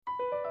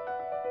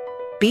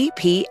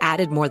BP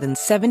added more than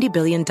 $70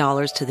 billion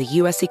to the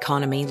U.S.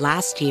 economy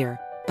last year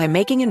by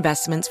making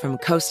investments from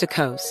coast to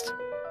coast.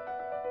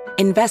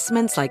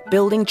 Investments like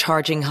building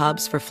charging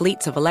hubs for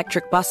fleets of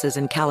electric buses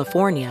in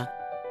California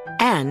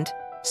and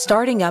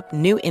starting up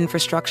new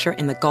infrastructure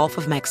in the Gulf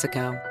of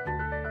Mexico.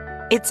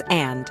 It's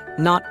and,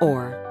 not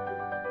or.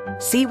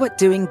 See what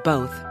doing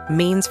both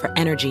means for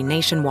energy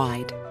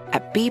nationwide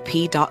at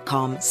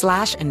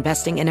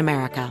bp.com/investing in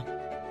America.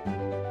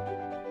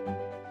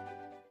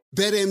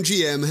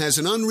 BetMGM has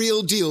an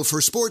unreal deal for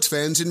sports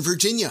fans in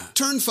Virginia.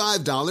 Turn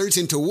 $5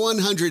 into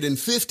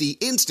 $150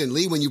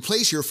 instantly when you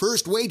place your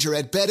first wager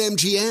at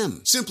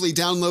BetMGM. Simply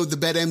download the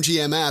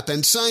BetMGM app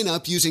and sign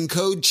up using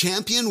code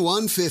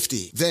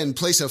CHAMPION150. Then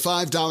place a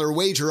 $5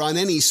 wager on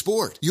any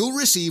sport. You'll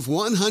receive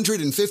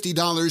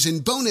 $150 in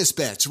bonus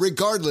bets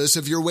regardless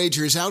of your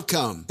wager's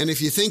outcome. And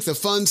if you think the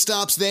fun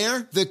stops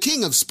there, the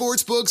king of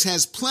sportsbooks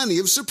has plenty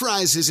of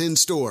surprises in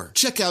store.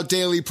 Check out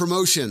daily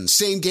promotions,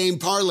 same-game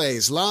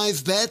parlays,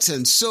 live bets,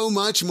 and so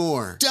much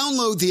more.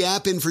 Download the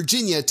app in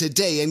Virginia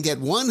today and get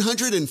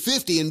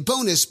 $150 in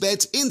bonus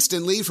bets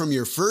instantly from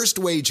your first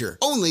wager.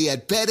 Only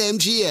at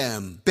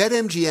BetMGM.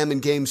 BetMGM and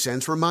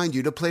GameSense remind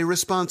you to play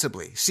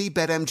responsibly. See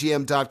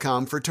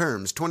BetMGM.com for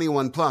terms.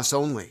 21 plus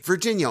only.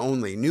 Virginia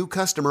only. New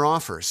customer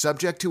offer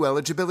subject to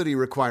eligibility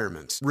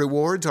requirements.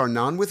 Rewards are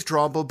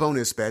non-withdrawable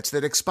bonus bets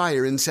that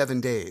expire in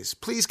 7 days.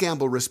 Please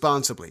gamble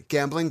responsibly.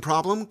 Gambling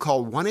problem?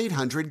 Call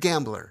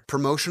 1-800-GAMBLER.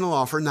 Promotional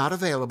offer not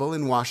available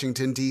in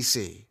Washington,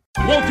 D.C.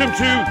 Welcome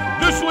to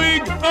This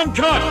League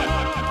Uncut.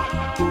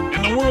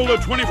 In the world of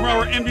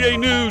 24-hour NBA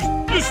news,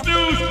 this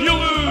news you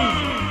lose.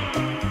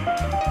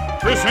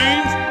 Chris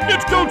Haynes,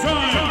 it's go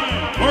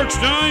time. Mark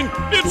Stein,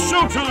 it's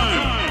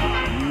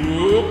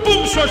showtime.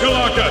 Boom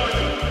shakalaka.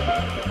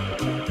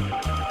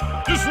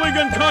 This League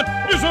Uncut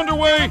is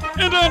underway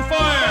and on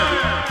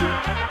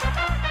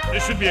fire.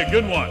 This should be a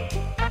good one.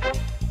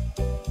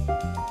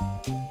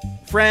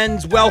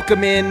 Friends,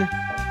 welcome in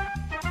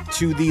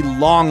to the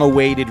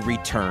long-awaited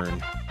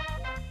return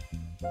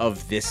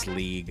of This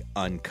League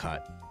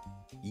Uncut.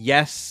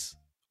 Yes,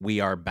 we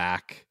are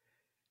back,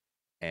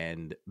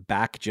 and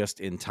back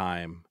just in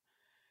time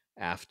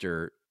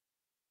after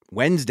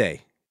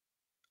Wednesday.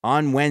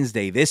 On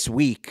Wednesday this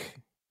week,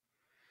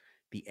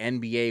 the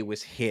NBA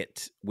was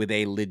hit with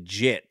a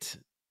legit,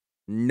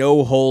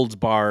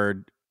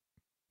 no-holds-barred,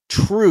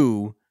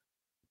 true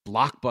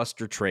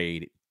blockbuster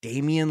trade.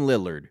 Damian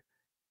Lillard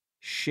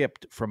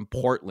shipped from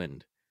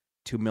Portland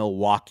to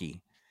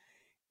Milwaukee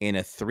in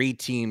a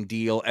 3-team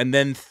deal. And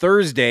then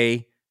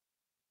Thursday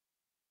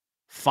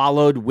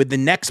followed with the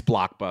next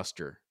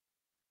blockbuster.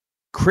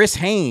 Chris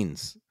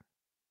Haynes,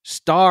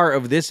 star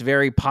of this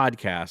very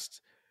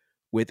podcast,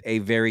 with a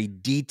very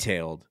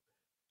detailed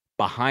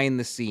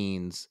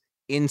behind-the-scenes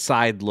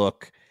inside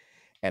look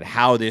at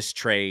how this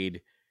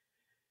trade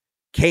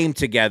came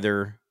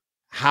together,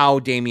 how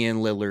Damian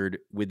Lillard,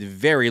 with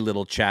very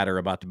little chatter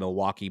about the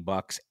Milwaukee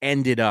Bucks,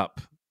 ended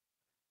up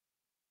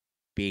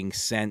being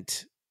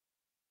sent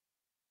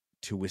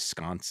to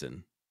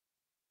Wisconsin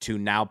to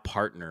now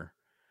partner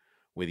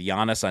with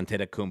Giannis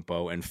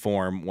Antetokounmpo and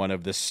form one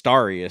of the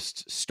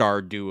starriest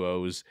star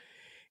duos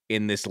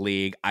in this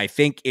league. I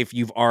think if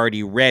you've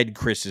already read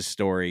Chris's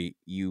story,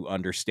 you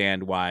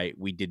understand why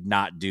we did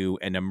not do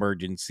an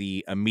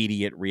emergency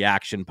immediate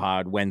reaction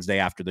pod Wednesday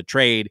after the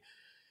trade.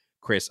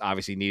 Chris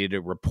obviously needed to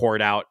report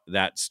out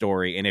that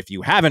story. And if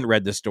you haven't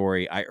read the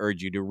story, I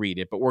urge you to read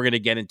it. But we're going to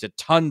get into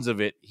tons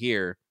of it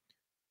here.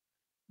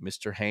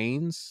 Mr.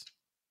 Haynes,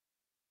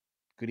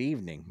 good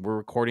evening. We're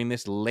recording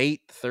this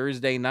late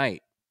Thursday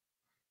night,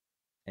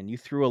 and you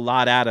threw a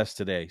lot at us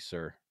today,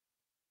 sir.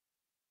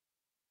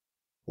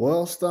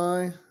 Well,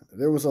 Stein,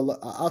 there was a lot.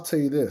 I'll tell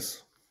you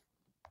this.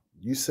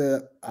 You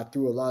said I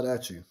threw a lot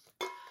at you.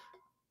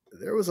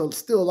 There was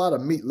still a lot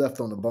of meat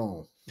left on the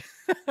bone.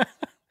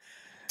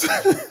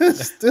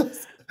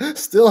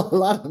 Still a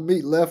lot of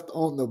meat left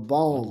on the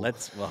bone.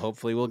 Well,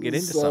 hopefully we'll get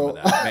into some of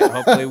that.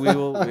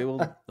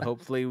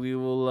 Hopefully we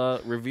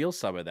will reveal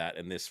some of that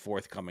in this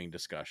forthcoming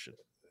discussion.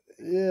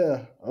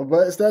 Yeah,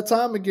 but it's that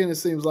time again. It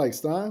seems like,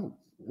 Stein.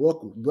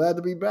 Welcome, glad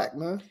to be back,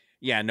 man.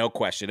 Yeah, no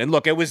question. And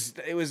look, it was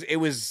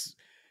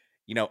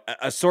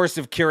a source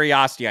of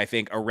curiosity, I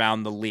think,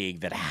 around the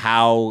league, that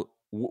how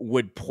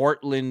was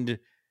Portland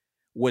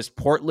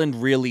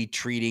really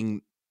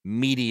treating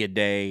media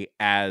day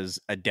as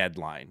a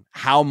deadline?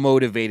 How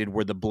motivated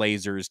were the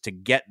Blazers to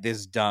get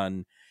this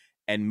done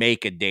and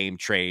make a Dame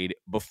trade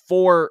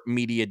before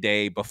media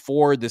day,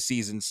 before the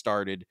season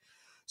started,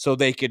 so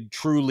they could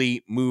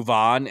truly move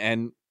on?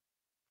 And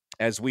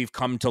as we've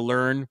come to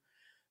learn,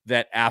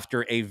 that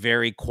after a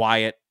very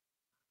quiet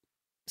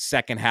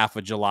second half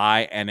of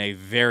July and a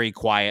very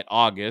quiet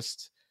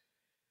August,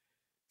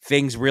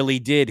 things really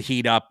did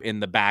heat up in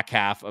the back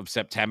half of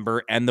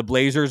September, and the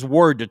Blazers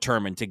were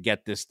determined to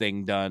get this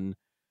thing done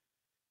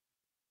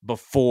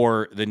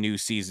before the new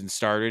season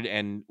started.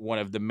 And one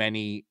of the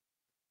many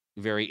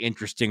very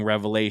interesting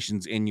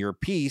revelations in your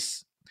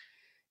piece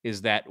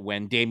is that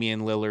when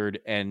Damian Lillard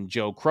and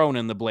Joe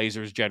Cronin, the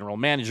Blazers general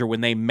manager,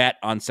 when they met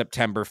on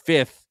September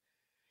 5th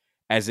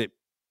as it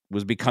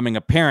was becoming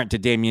apparent to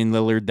Damian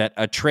Lillard that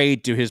a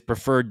trade to his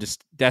preferred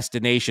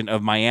destination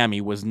of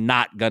Miami was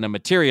not going to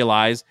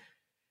materialize.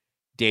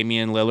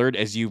 Damian Lillard,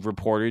 as you've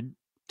reported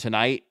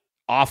tonight,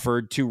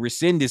 offered to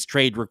rescind his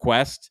trade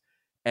request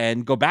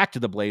and go back to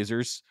the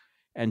Blazers.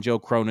 And Joe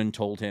Cronin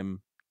told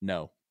him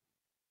no,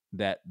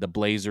 that the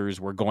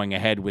Blazers were going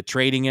ahead with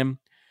trading him.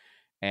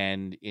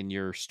 And in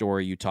your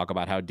story, you talk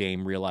about how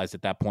Dame realized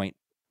at that point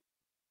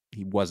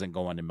he wasn't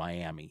going to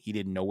Miami. He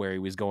didn't know where he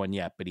was going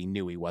yet, but he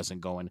knew he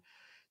wasn't going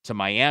to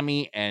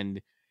Miami.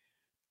 And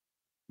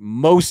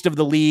most of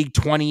the league,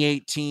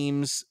 28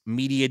 teams,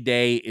 media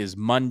day is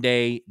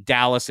Monday.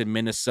 Dallas and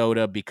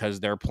Minnesota,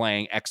 because they're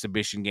playing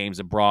exhibition games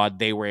abroad,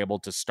 they were able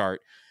to start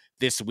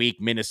this week.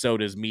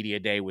 Minnesota's media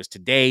day was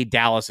today.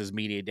 Dallas's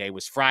media day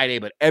was Friday,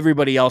 but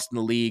everybody else in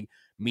the league,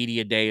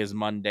 media day is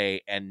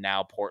Monday. And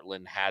now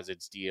Portland has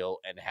its deal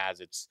and has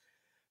its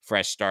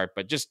fresh start.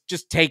 But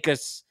just take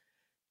us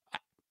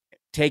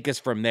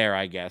from there,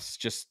 I guess.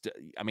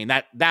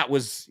 That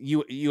was,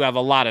 you have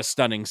a lot of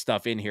stunning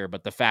stuff in here,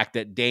 but the fact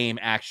that Dame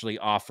actually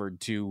offered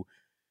to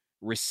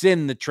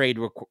rescind the trade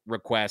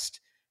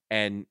request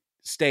and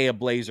stay a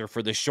Blazer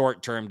for the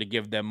short term to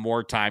give them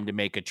more time to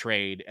make a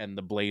trade, and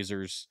the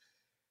Blazers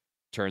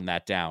turned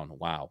that down.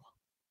 Wow.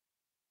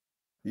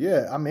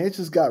 Yeah, I mean, it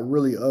just got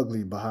really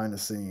ugly behind the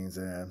scenes,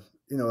 and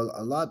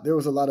there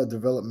was a lot of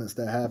developments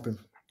that happened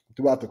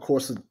throughout the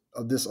course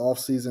of this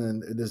offseason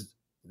and this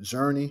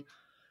journey,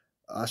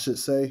 I should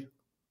say,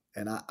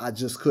 and I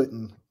just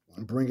couldn't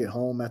bring it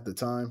home at the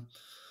time.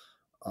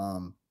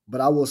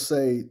 But I will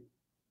say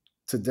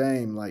to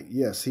Dame, like,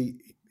 yes,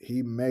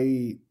 he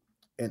made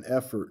an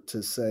effort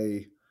to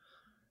say,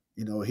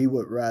 he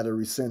would rather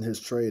rescind his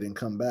trade and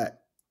come back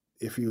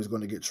if he was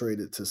going to get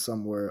traded to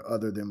somewhere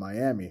other than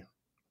Miami.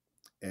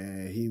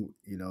 And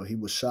he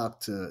was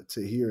shocked to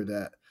hear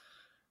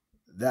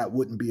that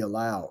wouldn't be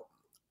allowed.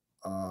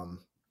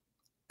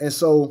 And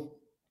so,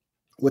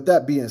 with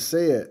that being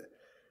said,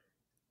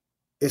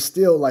 it's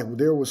still like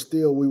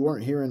we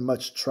weren't hearing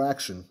much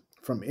traction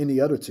from any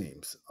other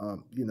teams.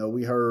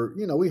 We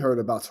heard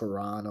about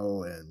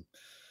Toronto and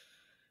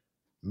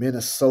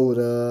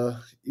Minnesota.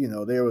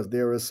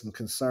 There was some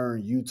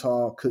concern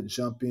Utah could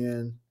jump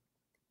in.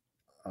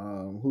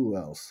 Who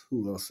else?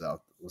 Was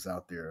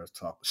out there?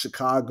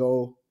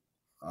 Chicago.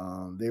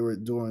 They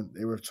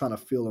were trying to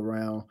feel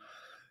around,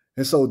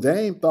 and so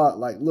Dame thought,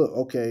 like, look,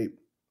 okay,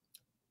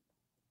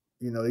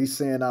 he's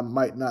saying I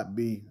might not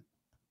be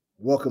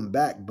welcome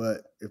back,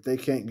 but if they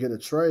can't get a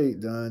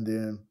trade done,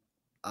 then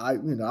I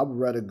would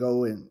rather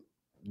go and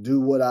do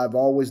what I've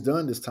always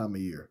done this time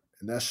of year,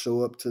 and that's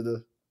show up to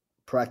the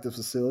practice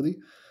facility,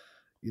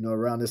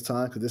 around this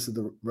time, because this is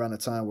around the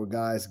time where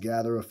guys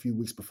gather a few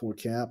weeks before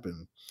camp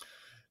and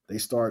they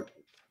start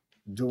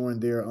doing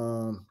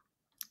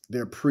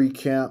their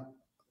pre-camp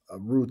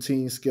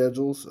routine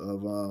schedules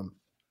of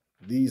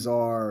these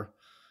are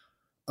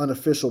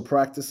unofficial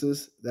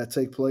practices that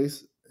take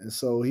place. And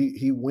so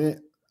he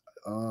went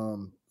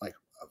like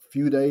a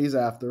few days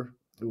after.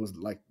 It was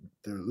like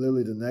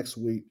literally the next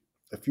week,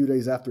 a few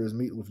days after his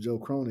meeting with Joe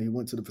Cronin, he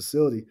went to the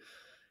facility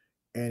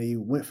and he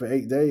went for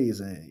 8 days.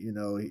 And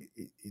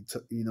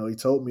he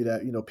told me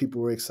that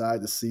people were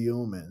excited to see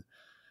him, and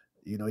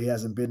he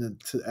hasn't been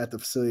at the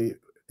facility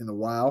in a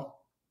while,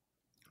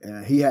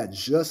 and he had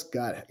just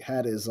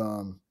had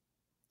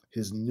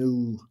his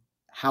new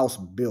house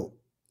built.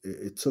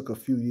 It took a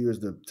few years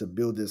to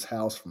build this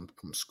house from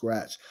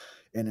scratch,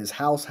 and his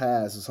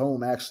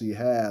home actually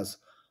has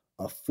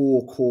a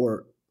full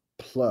court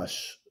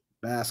plush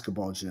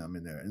basketball gym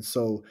in there. And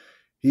so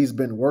he's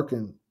been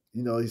working,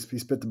 he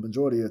spent the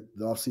majority of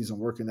the offseason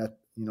working at,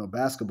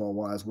 basketball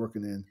wise,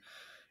 working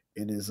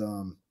in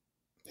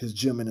his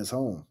gym in his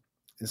home.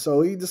 And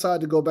so he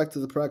decided to go back to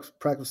the practice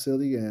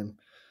facility, and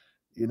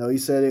he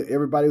said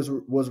everybody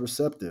was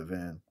receptive,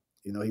 and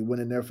he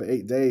went in there for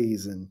 8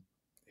 days, and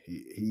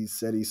he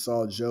said he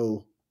saw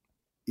Joe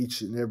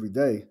each and every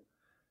day,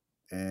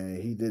 and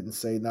he didn't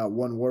say not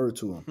one word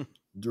to him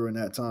during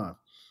that time.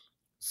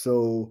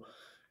 So,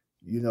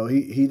 he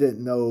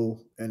didn't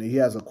know, and he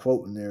has a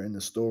quote in there in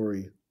the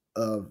story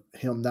of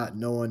him not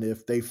knowing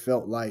if they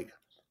felt like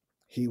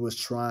he was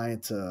trying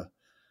to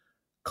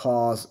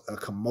cause a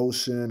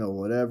commotion or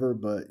whatever,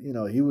 but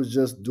he was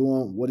just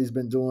doing what he's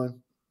been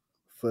doing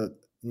for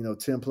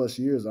 10 plus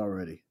years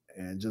already,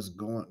 and just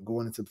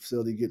going into the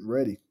facility, getting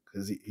ready,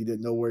 because he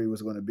didn't know where he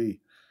was going to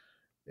be.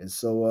 And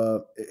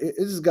so it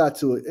just got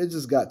to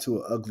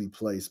an ugly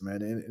place,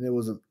 man, and it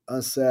was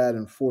unsad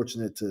and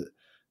fortunate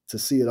to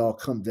see it all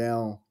come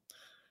down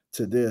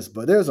to this.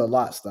 But there's a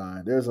lot,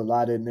 Stein. There's a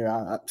lot in there.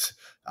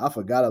 I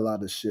forgot a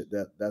lot of shit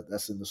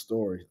that's in the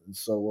story, and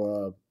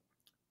so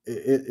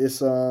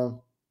it's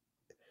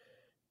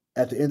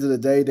at the end of the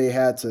day, they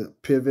had to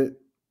pivot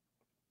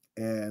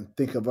and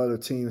think of other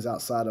teams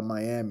outside of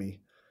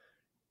Miami.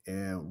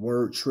 And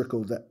word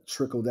trickled out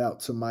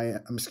to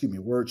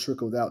word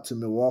trickled out to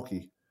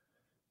Milwaukee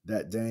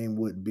that Dame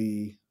would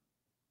be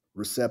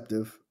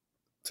receptive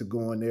to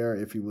going there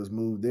if he was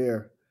moved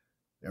there.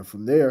 And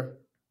from there,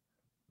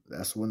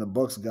 that's when the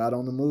Bucks got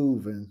on the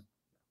move, and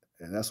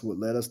that's what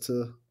led us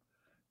to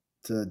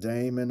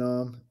Dame and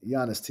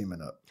Giannis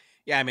teaming up.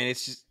 Yeah, I mean,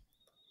 it's just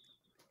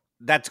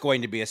that's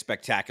going to be a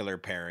spectacular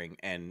pairing,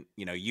 and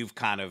you've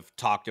kind of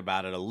talked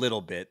about it a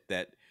little bit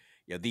that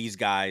these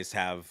guys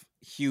have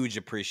huge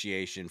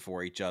appreciation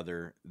for each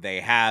other.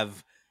 They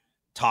have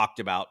talked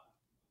about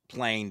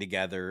playing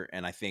together,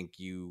 and I think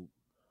you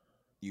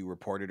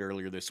reported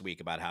earlier this week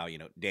about how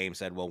Dame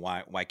said, well,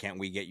 why can't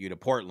we get you to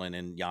Portland,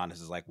 and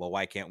Giannis is like, well,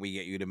 why can't we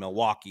get you to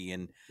Milwaukee,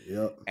 and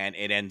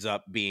it ends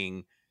up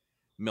being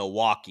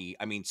Milwaukee.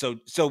 I mean, so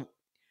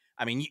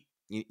I mean,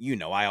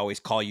 I always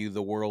call you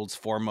the world's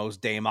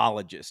foremost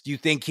Dameologist. You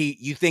think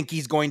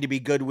he's going to be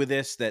good with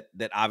this? That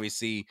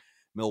obviously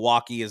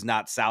Milwaukee is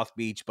not South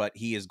Beach, but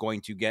he is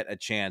going to get a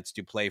chance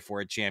to play for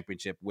a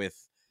championship with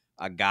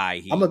a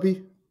guy I'm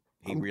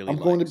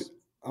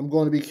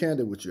going to be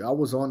candid with you. I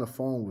was on the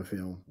phone with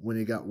him when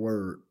he got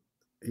word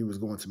he was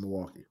going to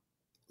Milwaukee.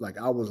 Like,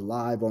 I was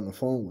live on the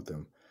phone with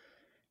him,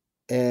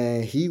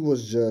 and he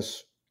was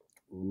just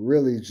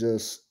really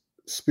just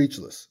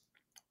speechless.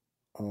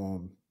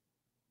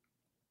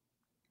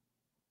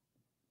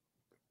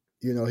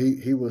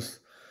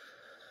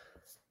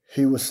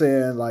 He was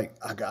saying, like,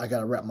 I got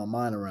to wrap my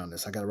mind around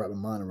this. I got to wrap my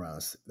mind around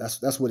this.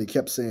 That's what he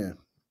kept saying,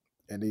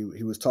 and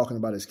he was talking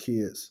about his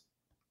kids.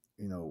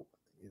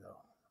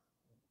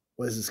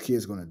 What is his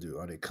kids going to do?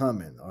 Are they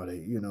coming? Are they,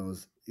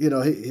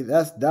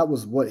 that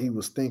was what he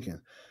was thinking.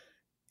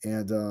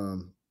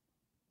 And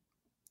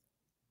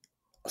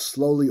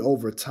slowly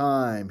over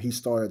time, he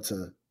started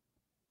to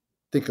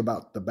think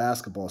about the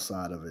basketball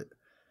side of it.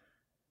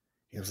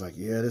 He was like,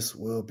 yeah, this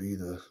will be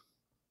the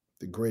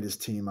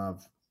greatest team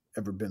I've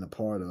ever been a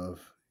part of.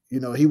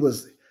 He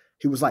was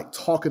like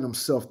talking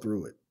himself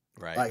through it.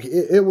 Right. Like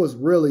it was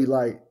really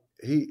like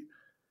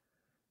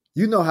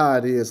how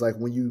it is, like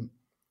when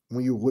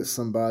you're with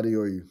somebody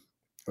or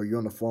you're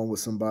on the phone with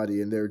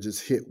somebody and they're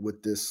just hit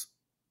with this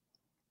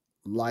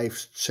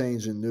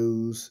life-changing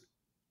news,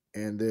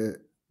 and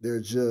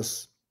they're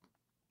just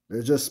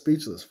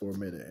speechless for a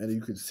minute, and you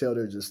can tell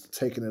they're just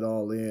taking it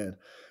all in.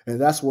 And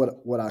that's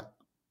what I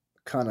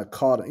kind of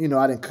caught.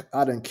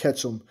 I didn't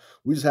catch them.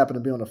 We just happened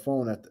to be on the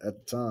phone at the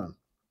time,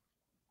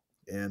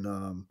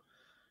 and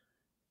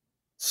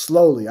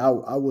slowly, I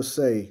would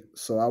say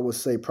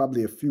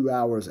probably a few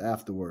hours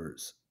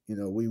afterwards,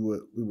 we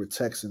were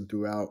texting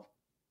throughout,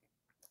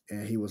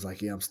 and he was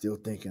like, yeah, I'm still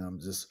thinking.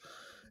 I'm just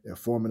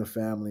informing the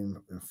family,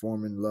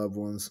 informing loved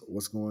ones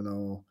what's going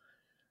on.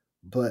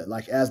 But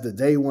like as the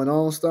day went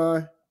on,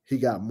 Stein, he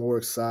got more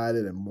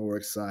excited and more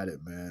excited,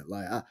 man.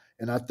 Like I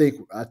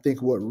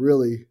think what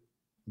really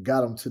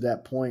got him to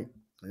that point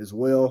as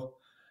well.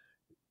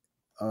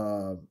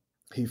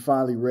 He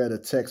finally read a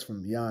text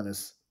from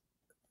Giannis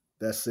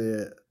that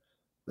said,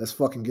 "Let's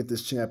fucking get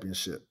this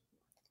championship,"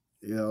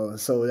 And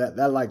so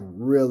that like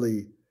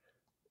really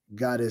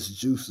got his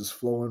juices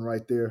flowing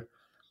right there,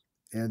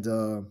 and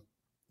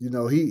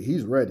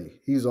he's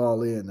ready. He's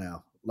all in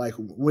now. Like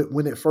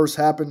when it first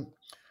happened,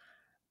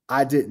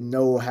 I didn't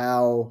know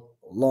how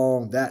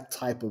long that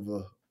type of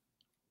a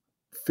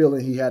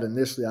feeling he had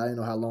initially. I didn't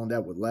know how long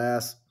that would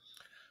last.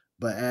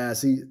 But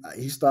as he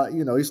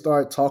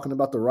started talking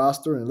about the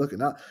roster and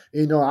looking out,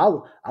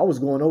 I was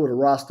going over the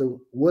roster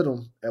with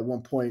him at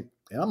one point,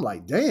 and I'm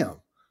like, damn,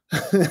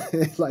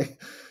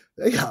 like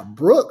they got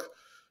Brooke,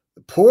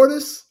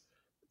 Portis,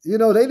 they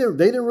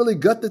didn't really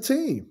gut the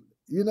team.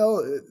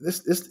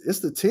 It's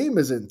the team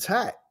is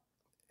intact,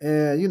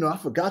 and I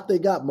forgot they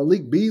got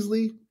Malik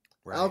Beasley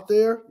out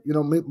there.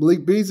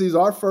 Malik Beasley's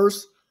our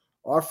first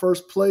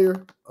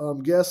player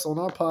guest on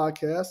our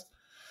podcast,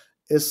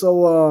 and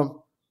so.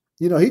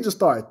 He just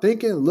started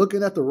thinking,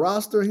 looking at the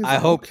roster. I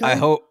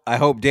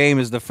hope Dame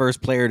is the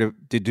first player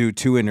to do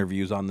 2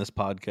 interviews on this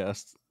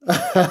podcast. Look,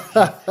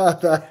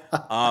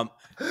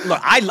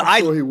 I'm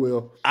sure he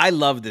will. I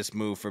love this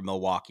move for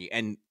Milwaukee,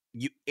 and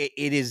it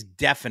is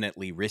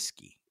definitely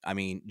risky. I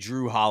mean,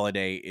 Drew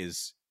Holiday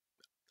is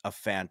a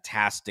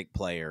fantastic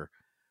player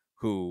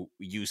who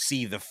you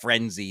see the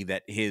frenzy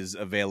that his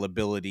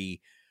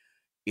availability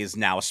is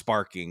now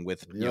sparking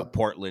with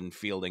Portland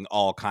fielding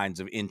all kinds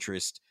of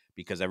interest,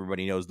 because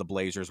everybody knows the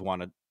Blazers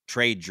want to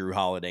trade Drew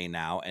Holiday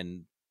now,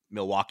 and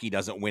Milwaukee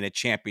doesn't win a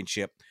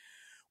championship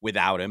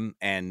without him.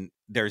 And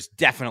there's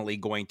definitely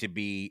going to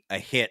be a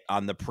hit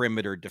on the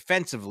perimeter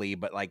defensively,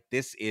 but like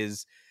this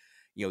is,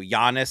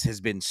 Giannis has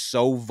been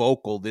so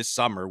vocal this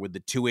summer with the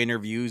 2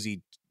 interviews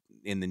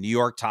in the New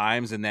York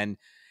Times and then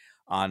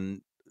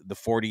on the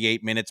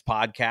 48 Minutes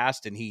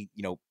podcast. And he,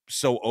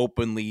 so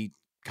openly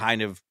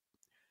kind of,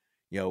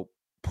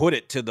 put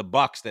it to the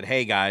Bucks that,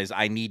 hey guys,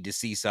 I need to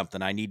see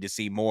something. I need to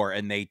see more.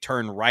 And they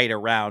turn right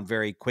around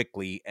very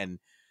quickly and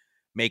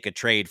make a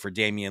trade for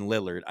Damian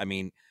Lillard. I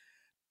mean,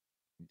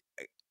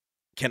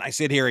 can I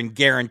sit here and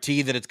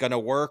guarantee that it's going to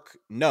work?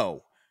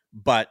 No.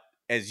 But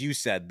as you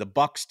said, the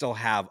Bucks still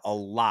have a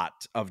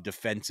lot of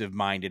defensive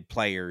minded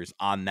players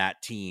on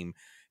that team.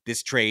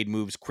 This trade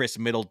moves Chris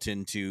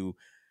Middleton to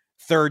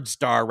 3rd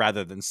star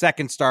rather than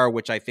 2nd star,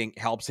 which I think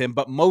helps him.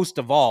 But most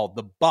of all,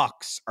 the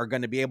Bucks are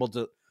going to be able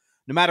to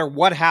no matter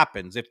what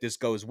happens, if this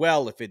goes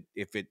well, if it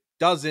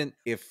doesn't,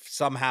 if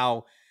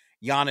somehow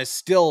Giannis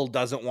still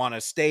doesn't want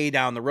to stay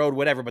down the road,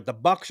 whatever, but the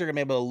Bucks are going to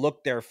be able to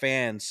look their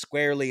fans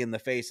squarely in the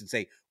face and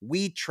say,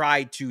 we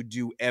tried to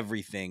do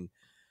everything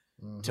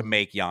to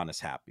make Giannis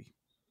happy.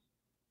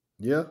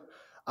 Yeah,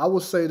 I will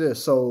say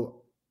this.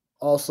 So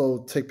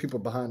also take people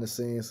behind the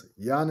scenes.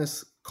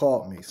 Giannis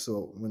called me.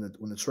 So when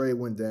the trade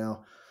went down,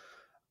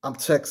 I'm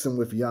texting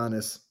with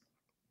Giannis,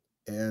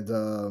 and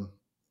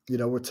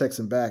we're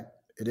texting back.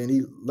 And then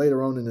he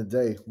later on in the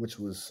day, which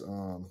was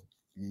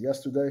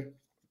yesterday,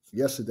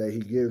 he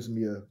gives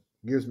me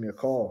a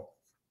call,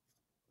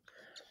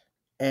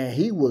 and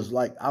he was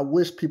like, I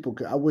wish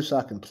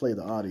I can play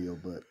the audio,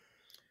 but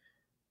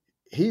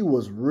he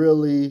was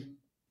really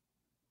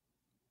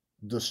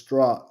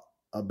distraught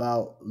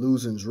about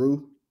losing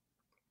Drew,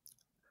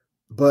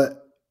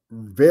 but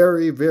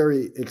very,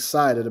 very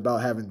excited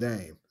about having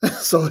Dame.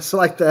 So it's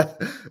like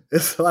that.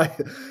 It's like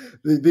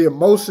the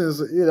emotions,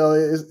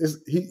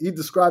 he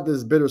described it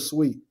as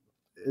bittersweet.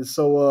 And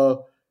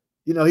so,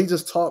 he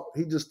just talked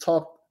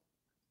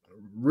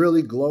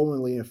really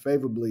glowingly and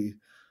favorably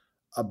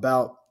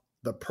about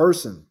the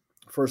person,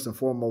 first and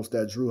foremost,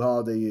 that Drew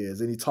Holiday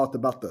is. And he talked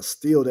about the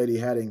steal that he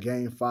had in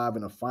Game 5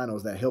 in the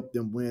finals that helped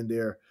them win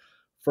their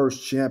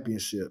first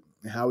championship,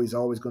 and how he's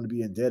always going to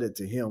be indebted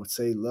to him.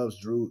 Say he loves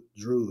Drew.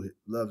 Drew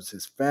loves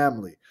his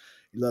family.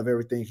 He loves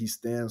everything he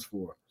stands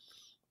for.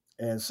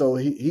 And so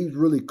he's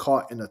really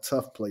caught in a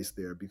tough place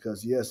there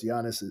because, yes,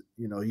 Giannis,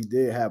 he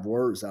did have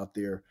words out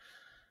there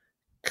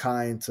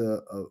kind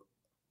to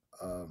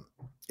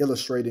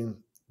illustrating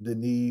the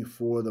need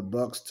for the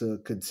Bucks to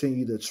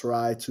continue to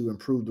try to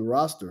improve the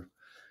roster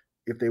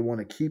if they want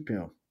to keep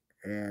him.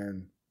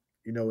 And,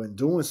 in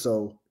doing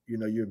so,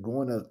 you're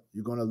going to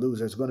lose.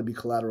 There's going to be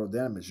collateral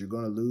damage. You're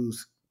going to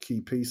lose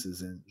key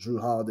pieces. And Drew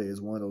Holiday is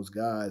one of those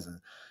guys.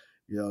 And,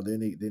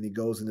 then he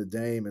goes into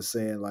Dame and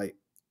saying, like,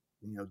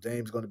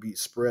 Dame's going to be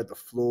spread the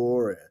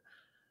floor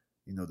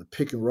and, the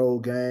pick and roll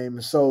game.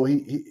 And so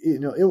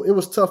it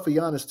was tough for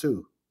Giannis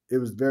too. It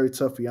was very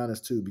tough for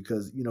Giannis too,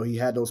 because, he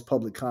had those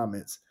public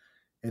comments,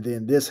 and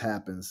then this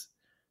happens,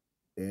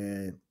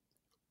 and,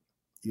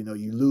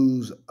 you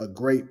lose a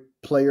great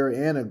player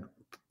and a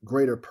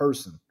greater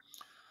person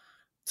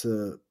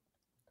to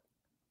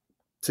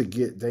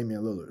get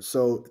Damian Lillard.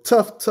 So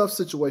tough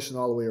situation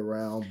all the way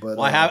around. But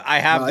I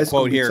have the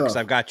quote here because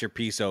I've got your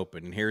piece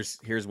open. Here's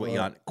what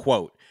Jan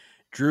quote.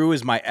 Drew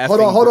is my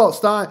effing. Hold on,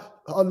 Stein.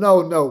 Oh,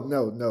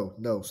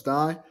 no,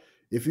 Stein.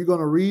 If you're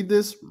gonna read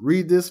this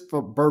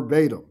for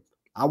verbatim.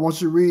 I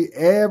want you to read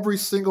every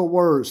single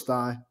word,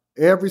 Stein.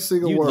 Every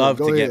single word. You'd love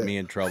to get me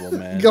in trouble,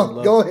 man.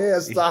 Go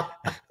ahead, Stein.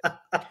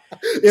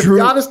 If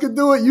Giannis can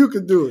do it, you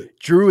can do it.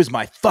 Drew is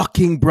my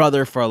fucking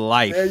brother for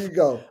life. There you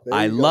go.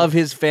 I love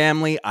his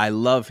family. I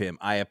love him.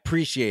 I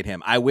appreciate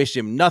him. I wish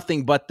him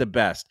nothing but the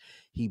best.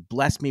 He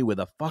blessed me with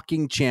a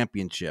fucking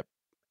championship,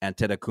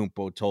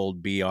 Antetokounmpo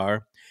told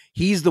BR.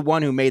 He's the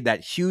one who made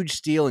that huge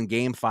steal in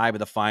Game 5 of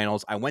the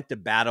finals. I went to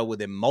battle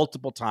with him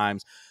multiple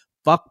times.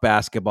 Fuck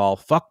basketball.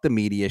 Fuck the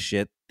media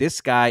shit. This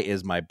guy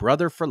is my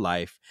brother for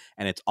life,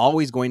 and it's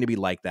always going to be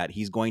like that.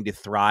 He's going to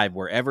thrive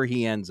wherever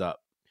he ends up.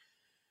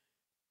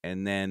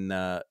 And then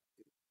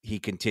he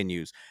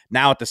continues.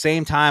 Now, at the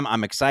same time,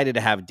 I'm excited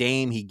to have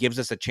Dame. He gives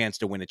us a chance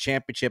to win a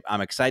championship.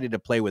 I'm excited to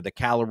play with the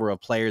caliber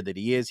of player that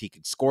he is. He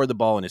can score the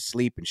ball in his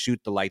sleep and shoot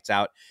the lights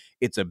out.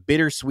 It's a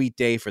bittersweet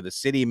day for the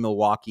city of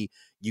Milwaukee.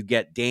 You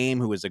get Dame,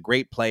 who is a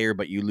great player,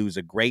 but you lose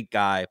a great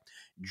guy.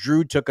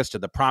 Drew took us to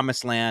the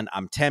promised land.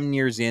 I'm 10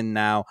 years in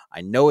now. I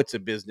know it's a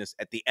business.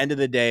 At the end of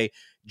the day,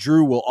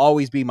 Drew will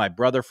always be my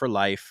brother for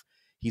life.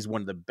 He's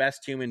one of the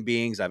best human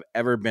beings I've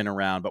ever been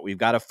around, but we've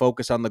got to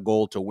focus on the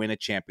goal to win a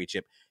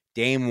championship.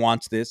 Dame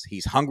wants this.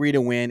 He's hungry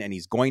to win, and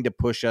he's going to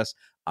push us.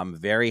 I'm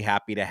very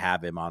happy to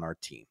have him on our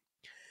team.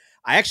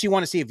 I actually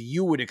want to see if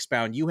you would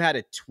expound. You had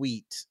a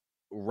tweet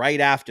right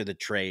after the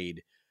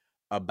trade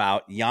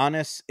about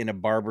Giannis in a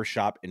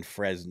barbershop in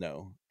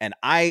Fresno. And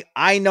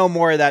I know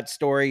more of that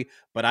story,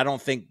 but I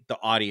don't think the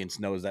audience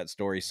knows that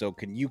story. So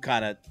can you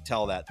kind of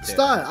tell that too?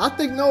 Stein, I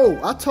think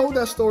no. I told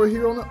that story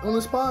here on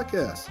this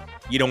podcast.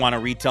 You don't want to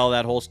retell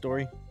that whole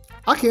story?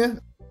 I can.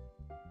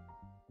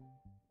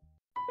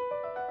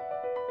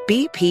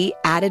 BP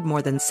added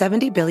more than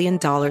 $70 billion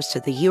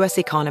to the U.S.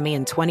 economy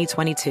in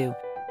 2022.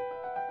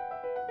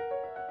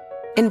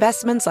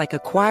 Investments like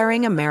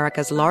acquiring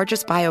America's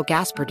largest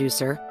biogas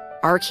producer,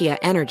 Archaea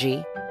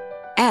Energy,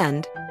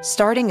 and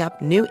starting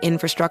up new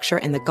infrastructure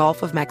in the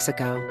Gulf of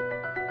Mexico.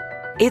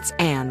 It's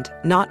and,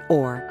 not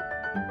or.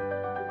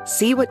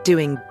 See what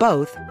doing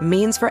both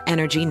means for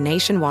energy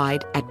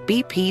nationwide at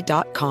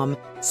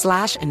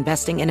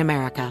bp.com/investing in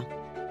America.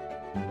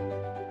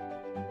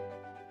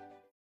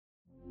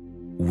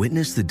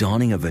 Witness the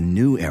dawning of a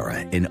new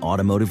era in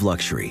automotive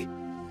luxury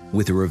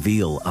with a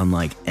reveal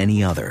unlike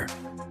any other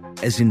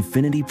as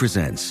Infiniti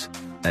presents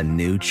a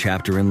new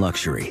chapter in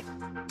luxury,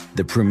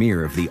 the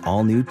premiere of the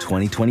all-new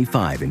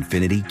 2025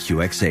 Infiniti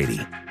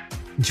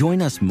QX80.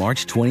 Join us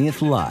March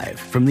 20th live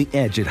from the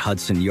Edge at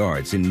Hudson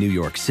Yards in New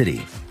York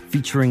City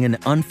featuring an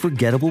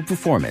unforgettable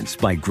performance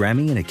by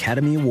Grammy and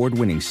Academy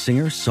Award-winning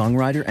singer,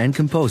 songwriter, and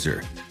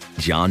composer,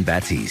 Jon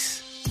Batiste.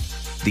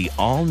 The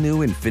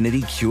all-new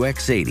Infiniti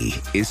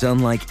QX80 is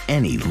unlike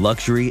any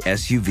luxury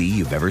SUV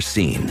you've ever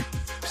seen.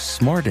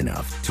 Smart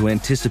enough to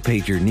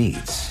anticipate your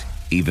needs,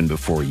 even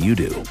before you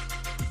do.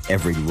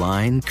 Every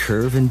line,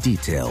 curve, and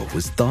detail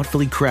was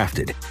thoughtfully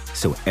crafted,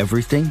 so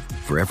everything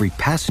for every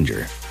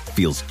passenger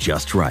feels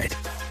just right.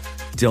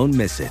 Don't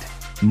miss it.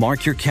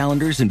 Mark your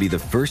calendars and be the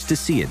first to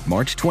see it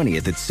March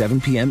 20th at 7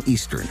 p.m.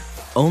 Eastern,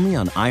 only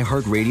on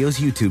iHeartRadio's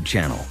YouTube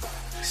channel.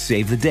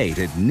 Save the date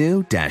at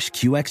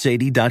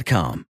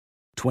new-QX80.com.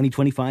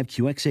 2025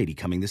 QX80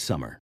 coming this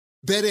summer.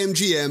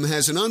 BetMGM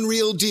has an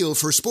unreal deal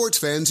for sports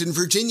fans in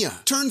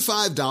Virginia. Turn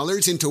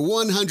 $5 into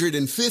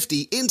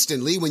 $150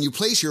 instantly when you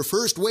place your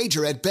first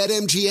wager at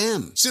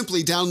BetMGM.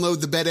 Simply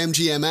download the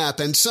BetMGM app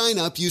and sign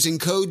up using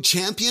code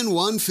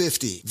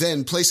CHAMPION150.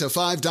 Then place a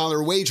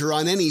 $5 wager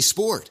on any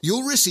sport.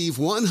 You'll receive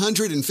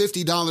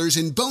 $150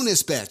 in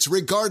bonus bets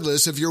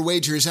regardless of your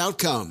wager's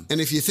outcome.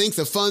 And if you think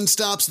the fun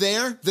stops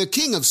there, the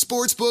king of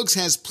sportsbooks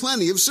has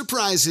plenty of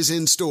surprises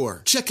in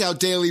store. Check out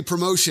daily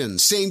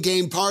promotions,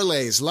 same-game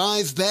parlays,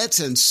 live bets,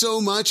 and so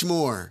much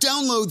more.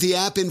 Download the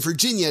app in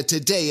Virginia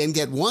today and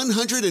get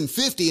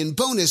 $150 in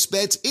bonus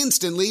bets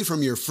instantly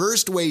from your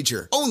first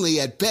wager. Only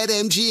at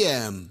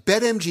BetMGM.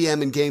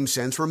 BetMGM and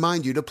GameSense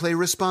remind you to play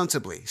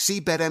responsibly. See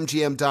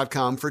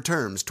BetMGM.com for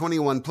terms.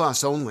 21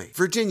 plus only.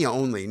 Virginia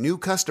only. New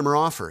customer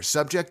offer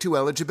subject to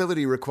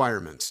eligibility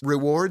requirements.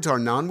 Rewards are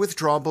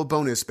non-withdrawable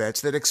bonus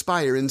bets that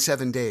expire in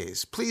 7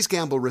 days. Please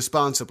gamble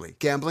responsibly.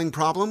 Gambling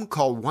problem?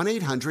 Call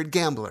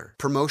 1-800-GAMBLER.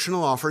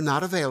 Promotional offer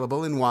not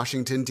available in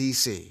Washington,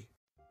 D.C.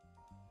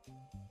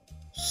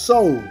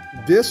 So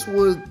this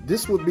would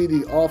be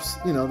the off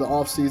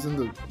season.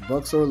 The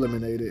Bucks are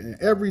eliminated,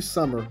 and every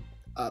summer.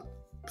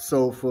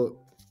 So for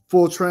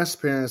full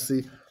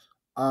transparency,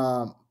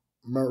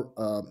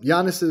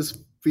 Giannis's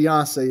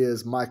fiance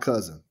is my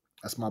cousin.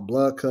 That's my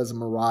blood cousin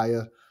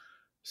Mariah.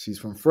 She's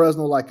from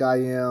Fresno, like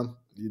I am.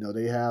 You know,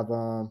 they have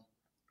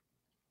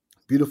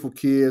beautiful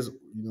kids.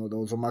 You know,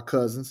 those are my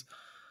cousins.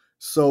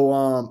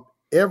 So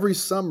every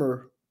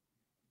summer,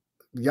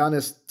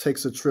 Giannis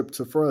takes a trip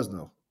to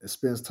Fresno and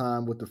spends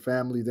time with the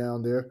family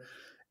down there.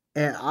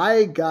 And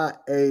I got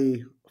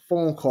a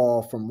phone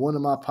call from one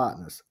of my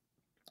partners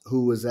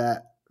who was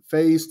at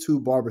Phase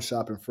 2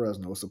 Barbershop in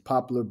Fresno. It's a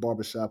popular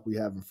barbershop we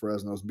have in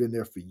Fresno. It's been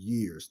there for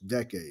years,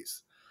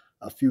 decades,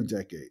 a few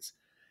decades.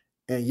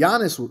 And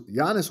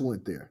Giannis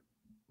went there.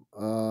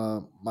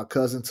 My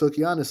cousin took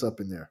Giannis up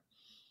in there.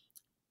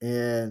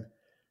 And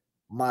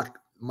my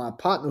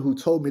partner who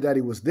told me that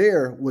he was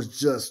there was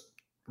just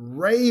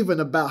raving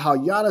about how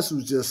Giannis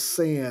was just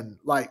saying,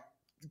 like,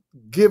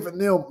 giving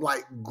them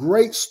like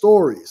great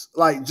stories,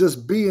 like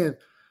just being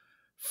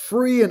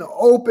free and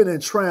open and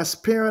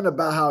transparent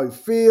about how he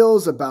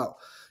feels, about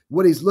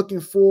what he's looking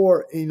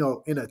for, you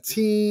know, in a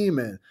team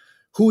and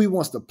who he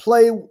wants to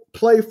play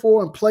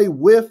for and play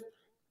with.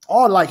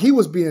 All like he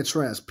was being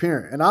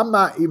transparent. And I'm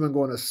not even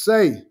going to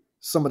say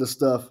some of the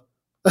stuff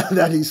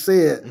that he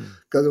said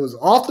because it was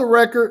off the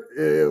record.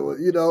 It was,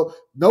 you know,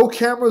 no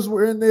cameras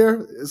were in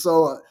there.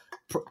 So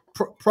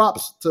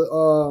props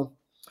to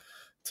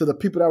the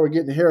people that were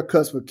getting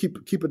haircuts for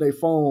keeping their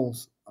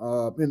phones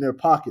in their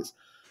pockets.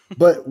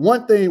 But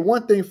one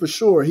thing for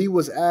sure, he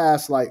was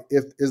asked, like,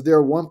 is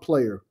there one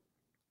player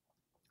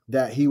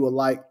that he would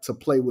like to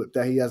play with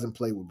that he hasn't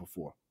played with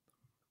before?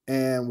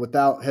 And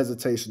without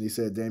hesitation, he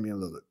said Damian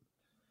Lillard.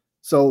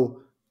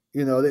 So,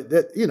 you know,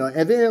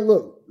 and then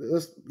look,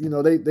 you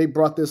know, they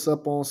brought this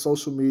up on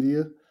social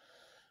media.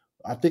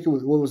 I think it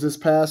was, what was this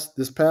past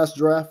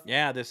draft?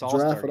 Yeah, this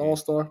All-Star draft at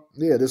All-Star.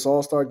 Yeah, this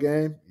All-Star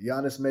game.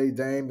 Giannis made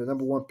Dame the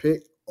number 1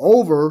 pick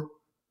over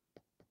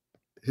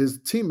his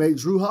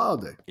teammate Drew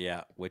Holiday.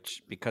 Yeah,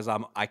 which because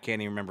I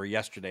can't even remember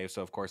yesterday,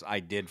 so of course I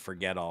did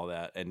forget all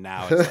that, and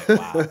now it's like,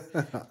 wow,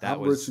 that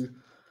was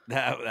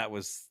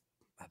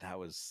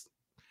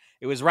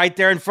it was right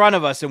there in front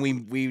of us, and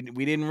we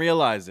didn't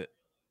realize it.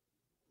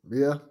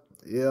 Yeah.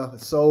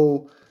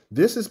 So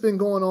this has been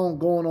going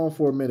on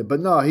for a minute, but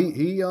no,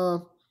 he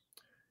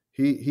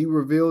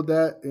revealed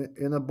that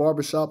in a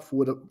barbershop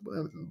with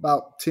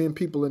about 10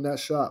 people in that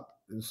shop,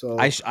 and so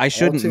I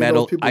shouldn't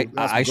meddle.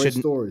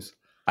 Stories.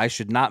 I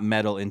should not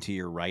meddle into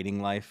your writing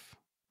life,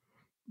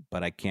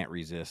 but I can't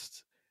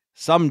resist.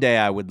 Someday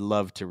I would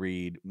love to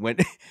read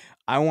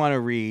I want to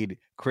read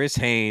Chris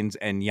Haynes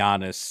and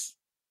Giannis.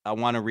 I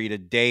want to read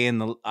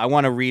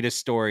a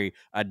story,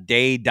 a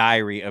day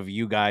diary of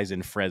you guys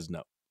in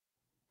Fresno.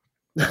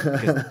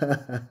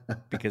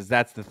 Because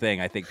that's the thing.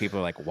 I think people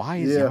are like, why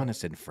is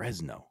Giannis in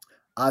Fresno?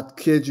 I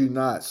kid you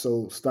not.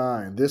 So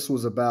Stein, this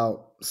was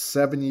about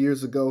 7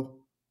 years ago.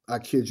 I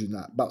kid you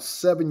not. About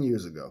 7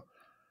 years ago.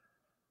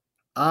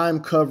 I'm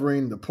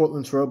covering the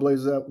Portland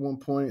Trailblazers at one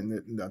point,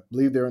 and I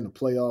believe they're in the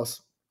playoffs.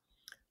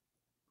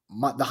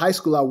 The high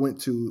school I went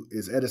to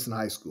is Edison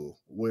High School,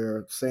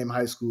 where same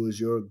high school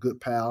as your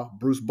good pal,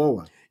 Bruce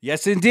Bowen.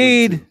 Yes,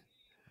 indeed.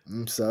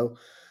 So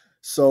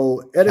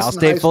Edison Cal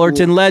State High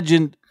Fullerton School,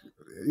 legend.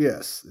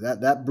 Yes,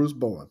 that Bruce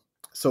Bowen.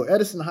 So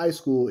Edison High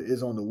School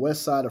is on the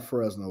west side of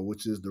Fresno,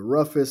 which is the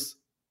roughest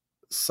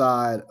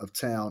side of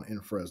town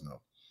in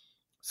Fresno.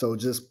 So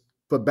just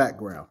for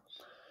background.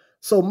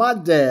 So my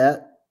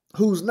dad,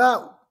 who's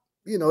not,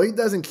 he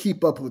doesn't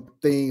keep up with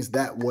things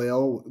that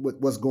well, with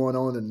what's going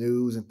on in the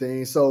news and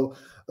things. So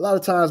a lot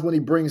of times when he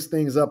brings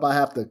things up, I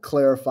have to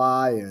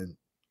clarify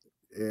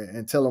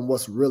and tell him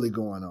what's really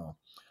going on.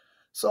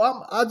 So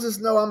I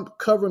just know I'm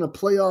covering a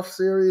playoff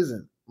series,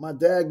 and my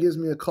dad gives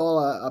me a call.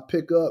 I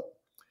pick up,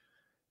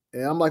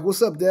 and I'm like,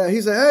 "What's up, Dad?"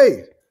 He said,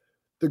 "Hey,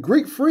 the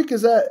Greek Freak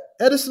is at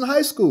Edison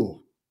High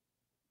School."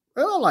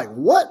 And I'm like,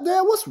 "What,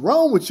 Dad? What's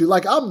wrong with you?"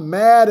 Like, I'm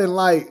mad and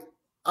like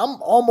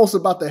I'm almost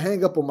about to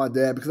hang up on my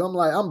dad because I'm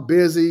like, I'm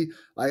busy.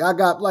 Like, I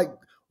got like,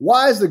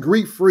 why is the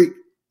Greek Freak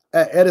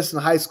at Edison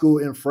High School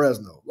in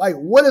Fresno? Like,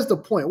 what is the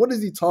point? What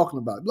is he talking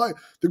about? Like,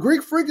 the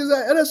Greek Freak is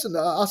at Edison.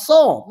 I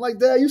saw him. I'm like,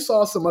 Dad, you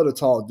saw some other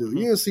tall dude.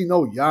 You didn't see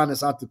no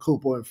Giannis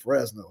Antetokounmpo in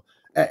Fresno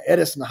at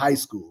Edison High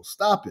School.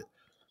 Stop it.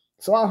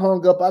 So I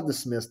hung up. I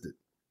dismissed it.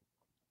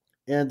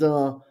 And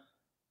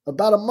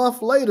about a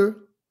month later,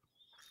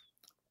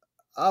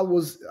 I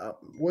was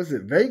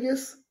it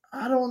Vegas?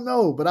 I don't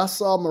know, but I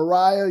saw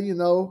Mariah,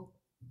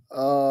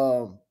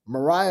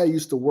 Mariah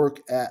used to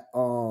work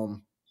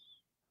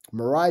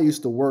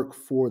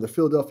for the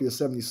Philadelphia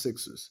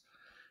 76ers.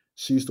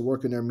 She used to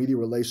work in their media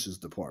relations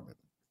department.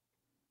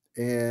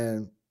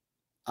 And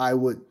I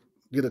would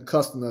get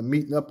accustomed to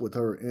meeting up with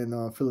her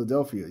in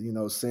Philadelphia,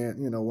 saying,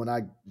 when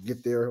I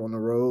get there on the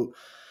road,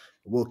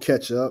 we'll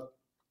catch up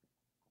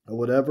or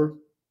whatever.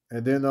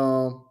 And then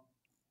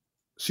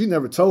she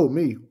never told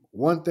me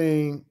one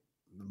thing.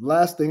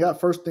 First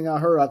thing I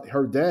heard,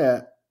 her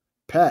dad,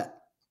 Pat,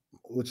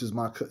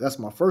 that's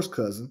my first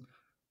cousin,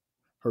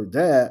 her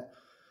dad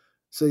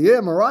said,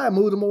 "Yeah, Mariah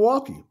moved to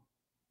Milwaukee."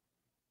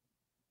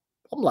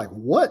 I'm like,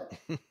 "What?"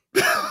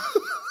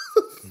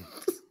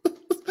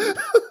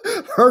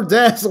 Her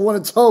dad's the one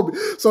that told me.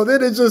 So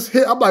then it just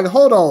hit. I'm like,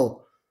 "Hold on,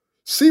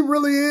 she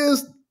really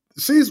is.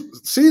 She's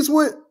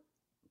with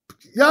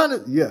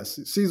Giannis." Yes,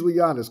 she's with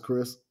Giannis,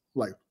 Chris. I'm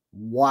like,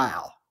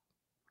 wow,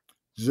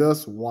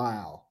 just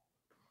wow.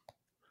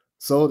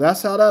 So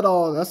that's how it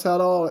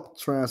all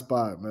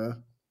transpired,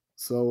 man.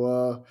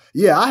 So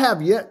yeah, I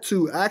have yet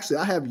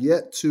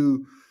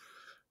to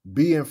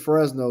be in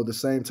Fresno the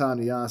same time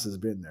the Giannis has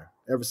been there.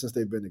 Ever since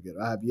they've been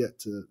together, I have yet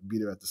to be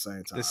there at the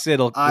same time.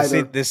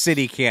 The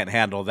city can't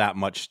handle that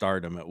much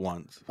stardom at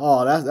once.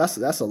 Oh,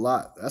 that's a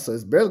lot.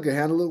 It's barely can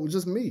handle it with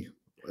just me.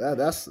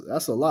 That's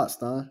a lot,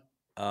 Stein.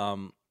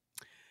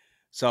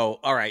 So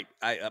all right,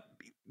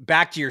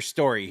 back to your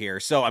story here.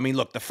 So I mean,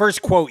 look, the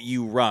first quote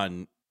you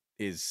run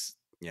is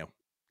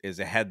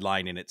a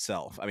headline in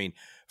itself. I mean,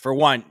 for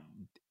one,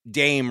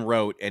 Dame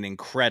wrote an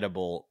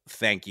incredible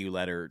thank you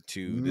letter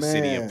to the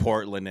city of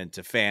Portland and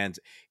to fans.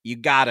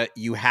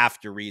 You have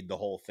to read the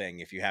whole thing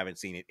if you haven't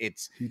seen it.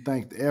 He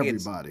thanked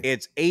everybody.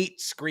 It's 8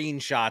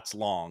 screenshots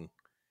long.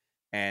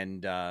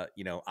 And, I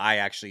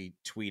actually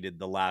tweeted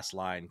the last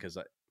line because,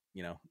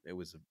 it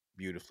was a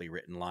beautifully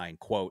written line.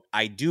 Quote,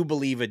 "I do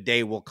believe a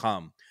day will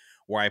come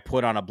where I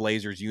put on a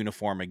Blazers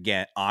uniform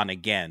again.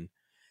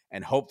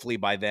 And hopefully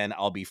by then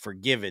I'll be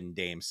forgiven,"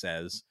 Dame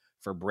says,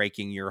 "for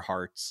breaking your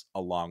hearts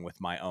along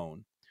with my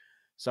own."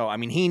 So, I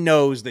mean, he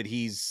knows that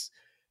he's,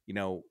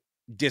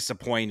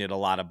 disappointed a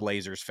lot of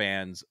Blazers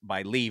fans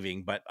by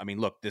leaving. But, I mean,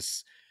 look,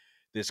 this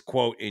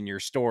quote in your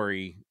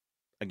story,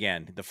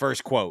 again, the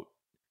first quote,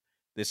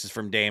 this is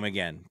from Dame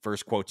again.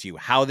 First quote to you.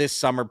 "How this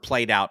summer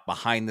played out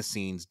behind the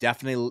scenes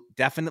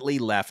definitely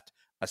left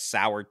a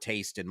sour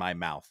taste in my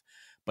mouth.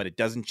 But it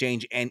doesn't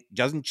change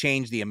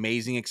the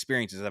amazing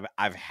experiences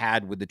I've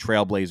had with the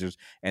Trailblazers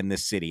and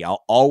this city.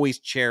 I'll always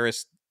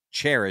cherish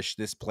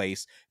this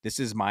place. This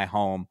is my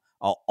home.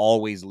 I'll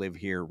always live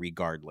here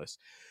regardless."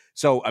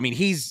 So, I mean,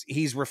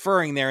 he's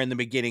referring there in the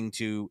beginning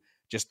to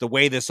just the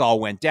way this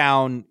all went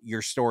down.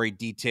 Your story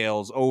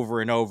details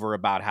over and over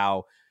about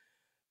how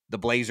the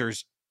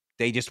Blazers,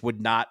 they just would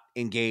not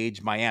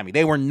engage Miami.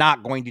 They were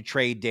not going to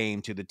trade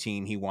Dame to the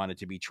team he wanted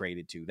to be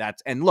traded to.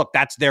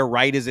 That's their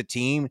right as a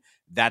team.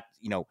 That,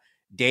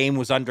 Dame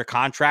was under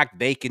contract.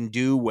 They can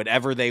do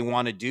whatever they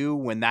want to do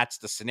when that's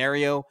the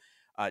scenario.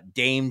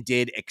 Dame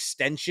did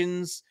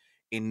extensions.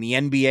 In the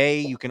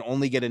NBA, you can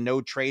only get a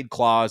no trade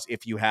clause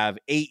if you have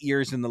 8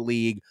 years in the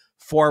league,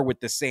 4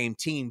 with the same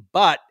team.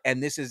 But,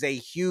 and this is a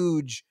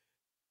huge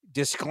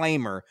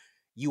disclaimer,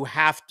 you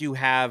have to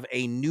have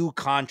a new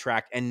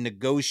contract and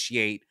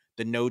negotiate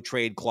the no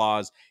trade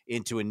clause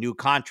into a new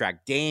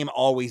contract. Dame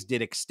always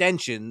did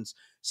extensions,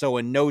 so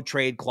a no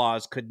trade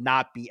clause could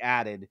not be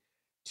added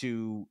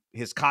to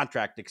his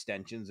contract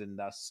extensions, and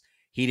thus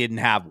he didn't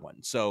have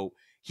one. So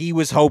he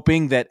was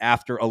hoping that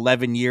after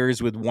 11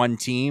 years with one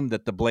team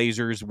that the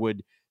Blazers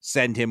would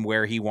send him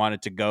where he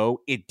wanted to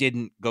go. It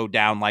didn't go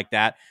down like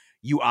that.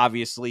 You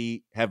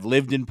obviously have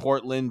lived in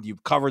Portland.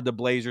 You've covered the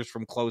Blazers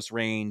from close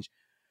range.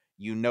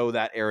 You know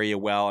that area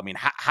well. I mean,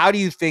 how do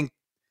you think,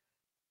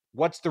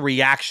 what's the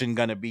reaction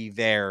going to be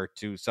there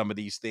to some of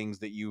these things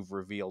that you've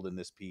revealed in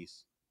this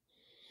piece?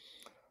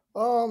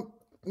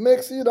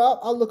 Mix, I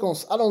don't look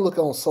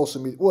on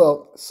social media.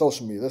 Well,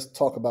 social media. Let's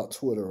talk about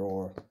Twitter,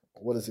 or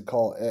what is it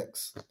called,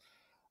 X.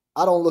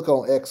 I don't look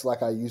on X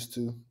like I used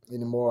to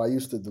anymore. I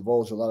used to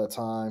divulge a lot of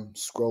time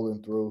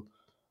scrolling through.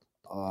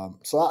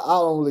 So I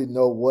don't really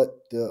know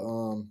what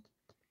the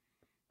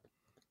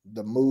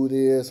mood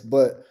is,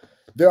 but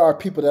there are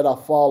people that I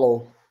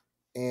follow,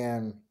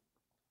 and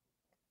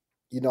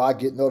I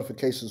get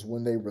notifications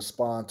when they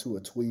respond to a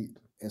tweet,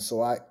 and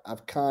so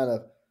I've kind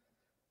of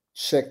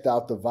checked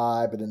out the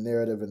vibe and the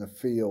narrative and the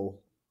feel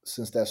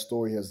since that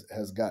story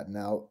has gotten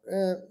out,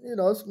 and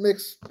it's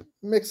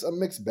a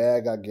mixed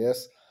bag, I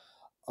guess.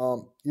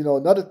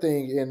 Another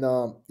thing, and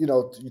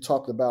you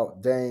talked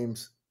about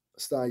Dame's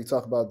Stein. You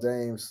talked about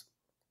Dame's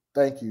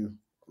thank you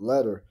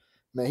letter.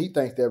 Man, he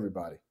thanked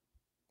everybody.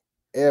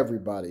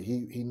 Everybody.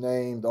 He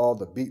named all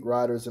the beat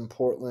writers in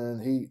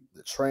Portland.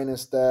 The training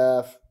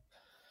staff,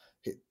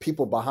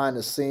 people behind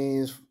the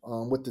scenes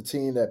with the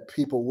team that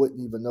people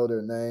wouldn't even know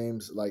their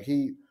names. Like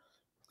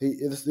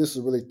this is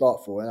really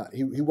thoughtful, and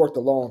he worked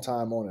a long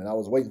time on it. I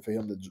was waiting for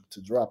him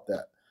to drop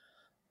that.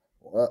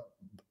 Well,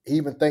 he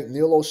even thanked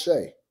Neil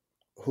O'Shea,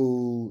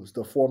 who's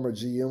the former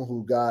GM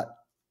who got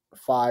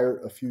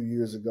fired a few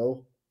years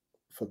ago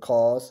for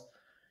cause,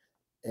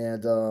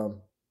 and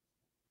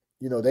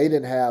they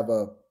didn't have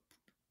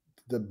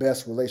the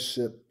best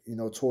relationship,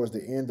 towards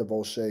the end of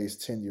O'Shea's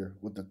tenure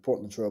with the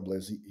Portland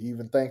Trailblazers. He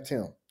even thanked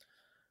him.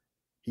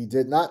 He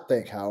did not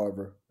thank,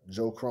 however,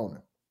 Joe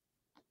Cronin.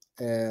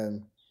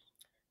 And,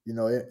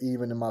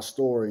 even in my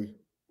story,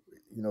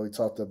 he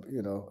talked to,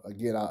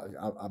 again,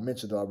 I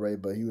mentioned it already,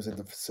 but he was at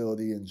the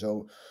facility, and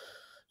Joe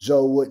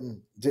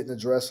didn't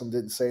address him,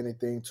 didn't say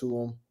anything to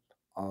him.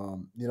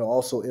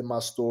 Also in my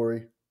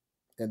story,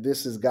 and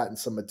this has gotten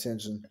some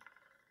attention,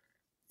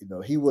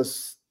 he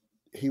was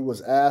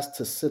asked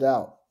to sit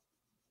out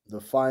the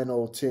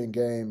final 10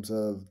 games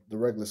of the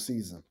regular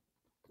season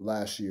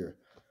last year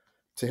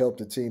to help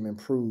the team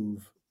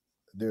improve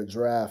their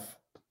draft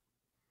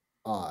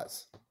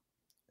odds.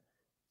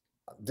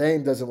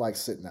 Dame doesn't like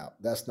sitting out.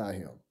 That's not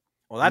him.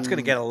 Well, that's going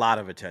to get a lot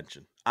of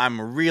attention.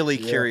 I'm really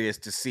curious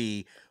to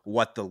see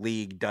what the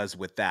league does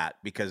with that,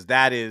 because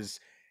that is,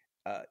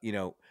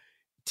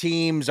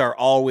 teams are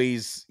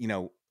always,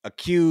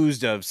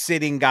 accused of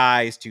sitting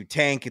guys to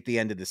tank at the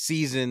end of the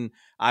season.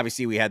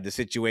 Obviously, we had the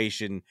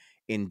situation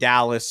in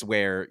Dallas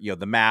where, the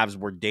Mavs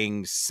were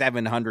dinged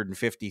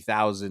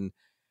 $750,000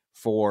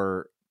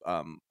 for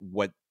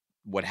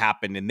what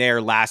happened in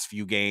their last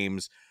few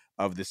games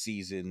of the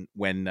season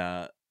when,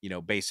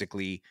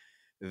 basically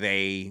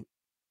they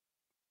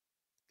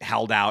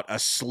held out a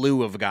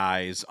slew of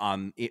guys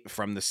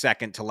from the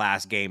second to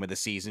last game of the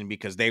season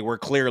because they were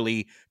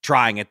clearly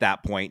trying at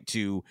that point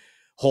to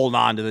hold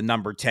on to the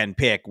number 10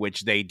 pick,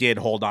 which they did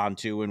hold on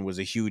to and was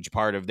a huge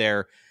part of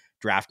their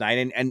draft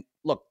night. And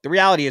look, the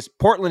reality is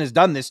Portland has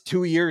done this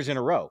 2 years in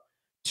a row.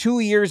 2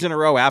 years in a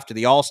row after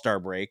the All-Star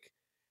break,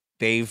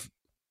 they've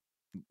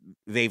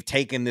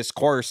taken this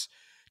course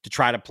to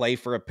try to play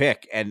for a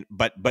pick.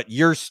 But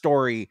your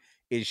story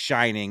is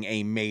shining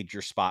a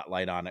major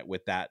spotlight on it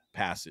with that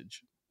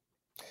passage.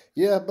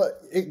 Yeah,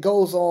 but it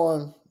goes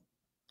on.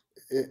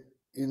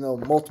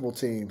 Multiple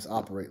teams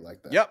operate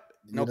like that. Yep,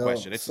 no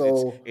question.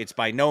 It's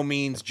by no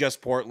means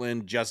just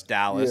Portland, just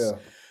Dallas. Yeah.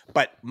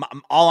 But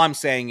all I'm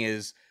saying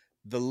is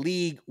the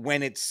league,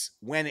 when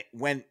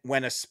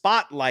a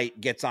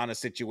spotlight gets on a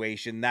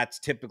situation, that's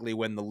typically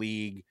when the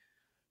league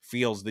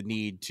feels the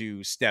need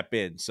to step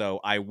in. So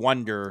I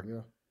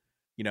wonder,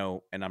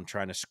 and I'm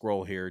trying to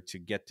scroll here to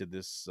get to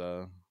this.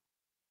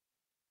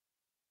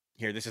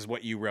 Here, this is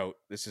what you wrote.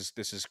 This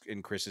is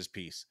in Chris's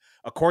piece.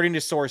 According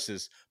to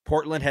sources,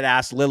 Portland had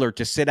asked Lillard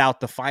to sit out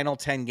the final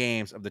 10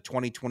 games of the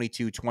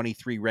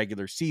 2022-23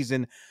 regular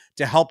season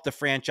to help the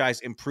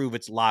franchise improve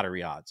its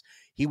lottery odds.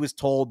 He was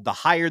told the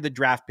higher the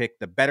draft pick,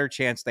 the better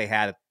chance they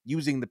had of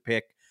using the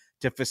pick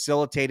to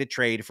facilitate a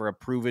trade for a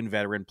proven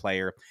veteran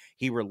player.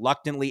 He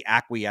reluctantly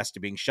acquiesced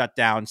to being shut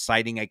down,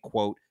 citing a,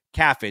 quote,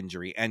 calf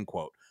injury, end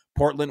quote.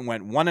 Portland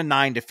went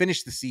 1-9 to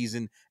finish the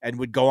season and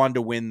would go on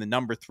to win the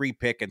number 3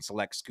 pick and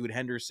select Scoot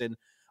Henderson,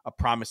 a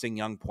promising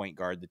young point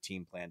guard the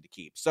team planned to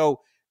keep.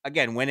 So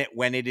again, when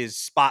it is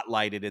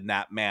spotlighted in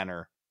that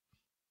manner,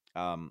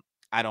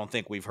 I don't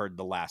think we've heard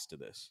the last of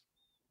this.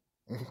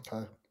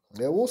 Okay.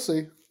 Yeah, we'll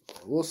see.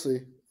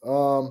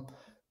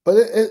 But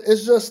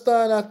it's just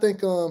fun. I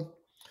think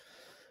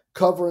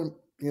covering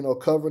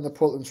the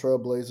Portland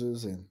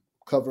Trailblazers and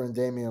covering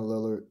Damian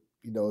Lillard.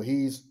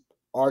 He's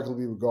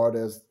arguably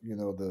regarded as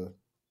the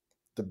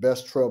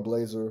best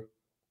Trailblazer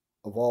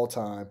of all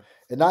time,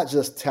 and not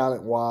just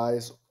talent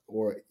wise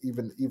or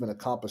even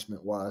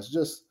accomplishment wise,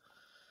 just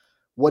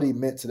what he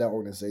meant to that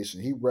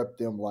organization. He repped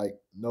them like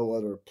no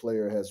other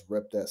player has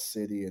repped that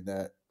city and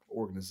that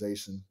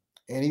organization.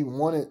 And he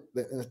wanted,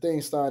 and the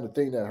thing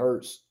that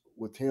hurts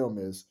with him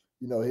is,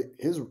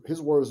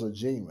 his words are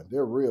genuine.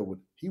 They're real.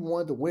 He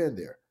wanted to win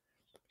there.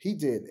 He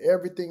did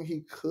everything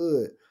he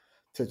could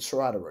to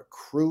try to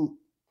recruit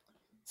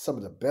some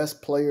of the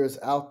best players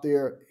out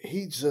there.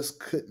 He just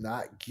could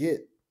not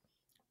get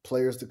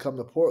players to come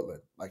to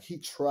Portland. Like he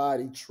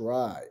tried.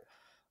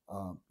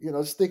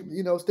 Just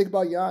think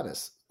about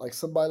Giannis. Like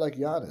somebody like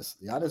Giannis.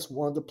 Giannis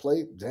wanted to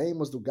play. Dame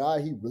was the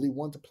guy he really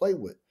wanted to play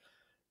with.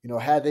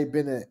 Had they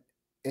been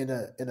in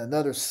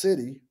another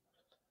city,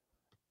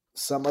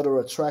 some other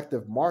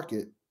attractive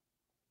market,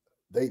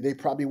 they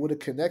probably would have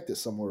connected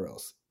somewhere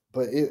else.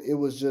 But it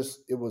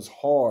was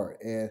hard,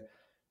 and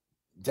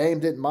Dame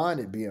didn't mind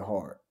it being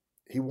hard.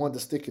 He wanted to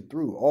stick it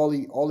through.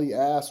 All he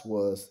asked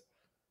was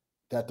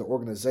that the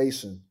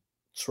organization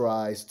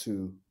tries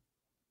to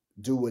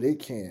do what it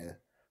can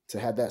to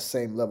have that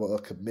same level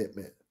of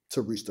commitment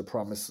to reach the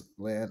promised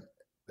land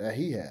that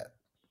he had.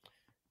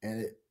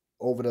 And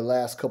over the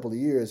last couple of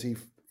years, he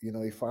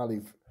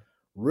finally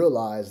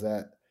realized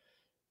that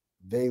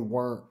they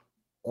weren't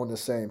on the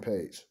same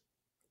page.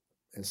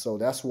 And so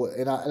that's what,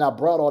 and I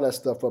brought all that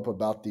stuff up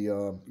about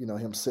the,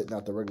 him sitting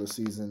out the regular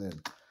season and,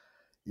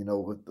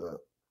 with the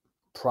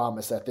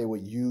promise that they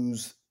would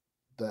use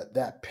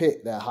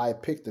that high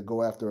pick to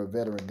go after a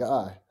veteran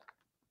guy,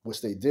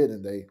 which they did.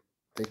 And they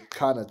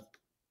kind of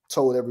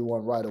told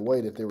everyone right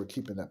away that they were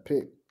keeping that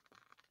pick.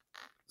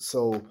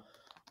 So,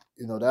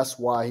 that's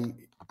why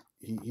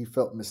he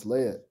felt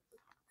misled.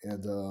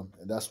 And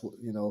that's what,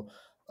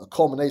 a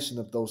culmination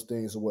of those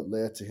things are what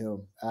led to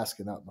him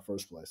asking out in the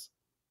first place.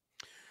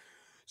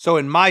 So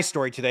in my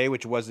story today,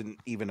 which wasn't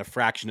even a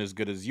fraction as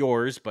good as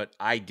yours, but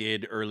I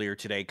did earlier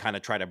today kind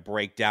of try to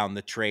break down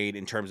the trade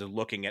in terms of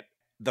looking at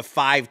the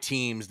 5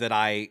 teams that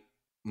I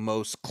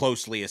most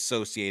closely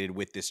associated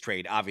with this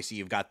trade. Obviously,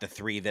 you've got the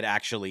 3 that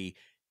actually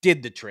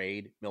did the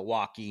trade,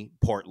 Milwaukee,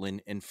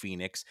 Portland, and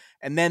Phoenix.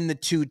 And then the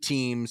 2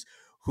 teams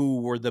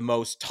who were the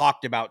most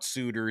talked about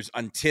suitors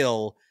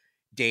until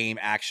Dame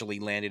actually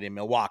landed in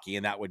Milwaukee.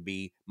 And that would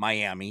be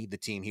Miami, the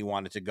team he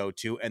wanted to go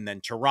to, and then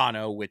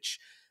Toronto, which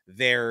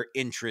their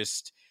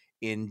interest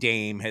in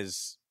Dame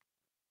has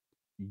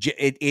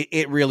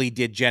it really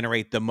did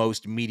generate the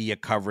most media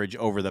coverage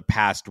over the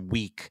past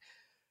week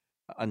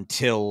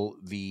until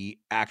the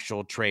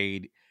actual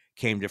trade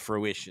came to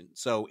fruition.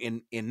 So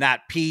in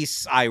that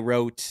piece I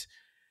wrote,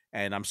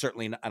 and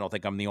I don't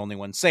think I'm the only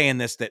one saying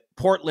this, that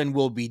Portland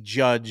will be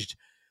judged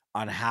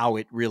on how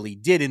it really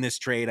did in this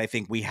trade. I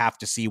think we have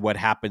to see what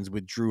happens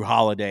with Drew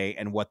Holiday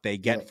and what they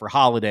get for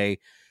Holiday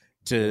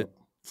to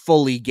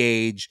fully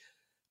gauge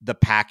the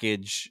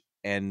package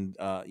and,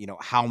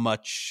 how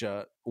much,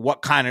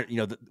 what kind of,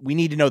 we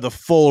need to know the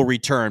full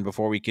return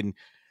before we can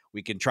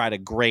try to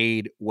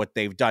grade what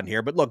they've done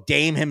here. But look,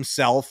 Dame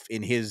himself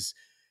in his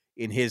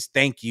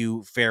thank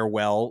you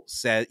farewell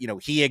said,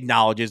 he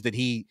acknowledges that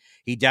he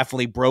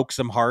definitely broke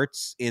some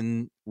hearts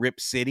in Rip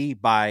City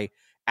by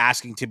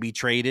asking to be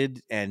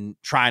traded and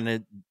trying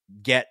to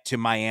get to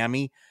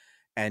Miami.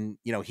 And,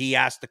 he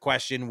asked the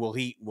question, will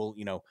he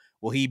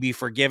be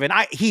forgiven?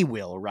 He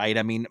will, right?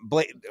 I mean,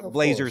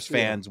 Blazers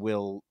fans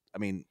will,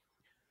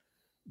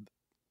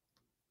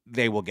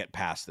 they will get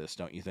past this,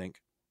 don't you think?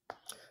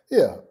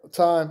 Yeah.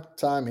 Time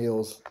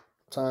heals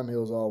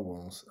all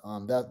wounds.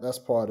 That's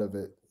part of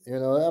it.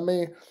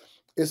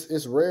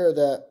 It's rare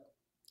that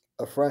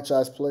a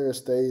franchise player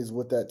stays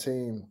with that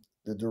team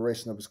the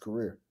duration of his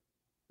career.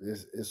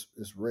 It's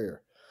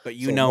rare. But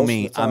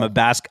me, I'm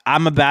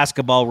a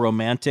basketball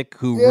romantic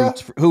who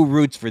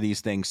roots for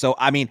these things. So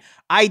I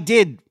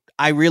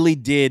really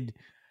did.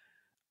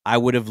 I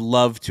would have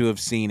loved to have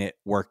seen it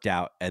worked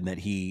out and that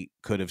he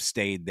could have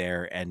stayed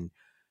there and,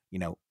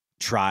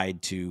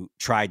 tried to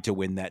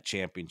win that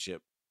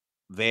championship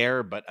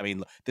there. But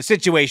the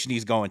situation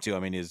he's going to,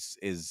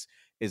 is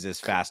as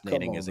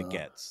fascinating as it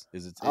gets.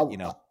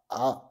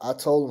 I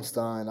told him,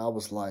 Stein, I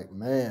was like,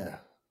 man,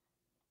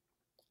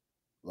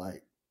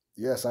 like,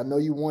 yes, I know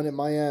you wanted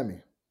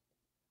Miami.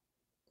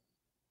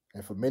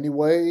 And for many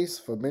ways,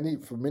 for many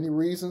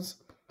reasons,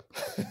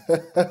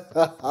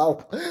 I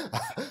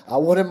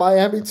wanted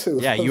Miami too.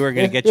 Yeah, you were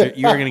gonna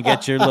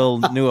get your little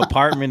new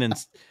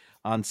apartment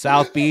on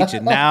South Beach,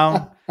 and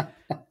now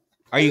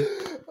are you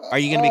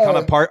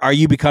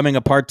becoming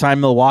a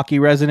part-time Milwaukee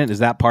resident? Is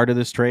that part of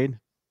this trade?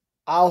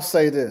 I'll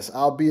say this: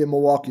 I'll be in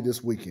Milwaukee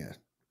this weekend.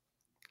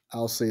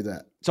 I'll say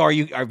that. So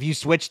have you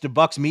switched to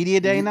Bucks Media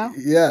Day now?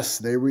 Yes,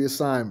 they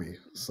reassigned me.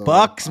 So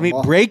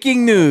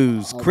breaking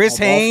news. Chris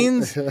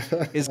Haynes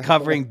is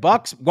covering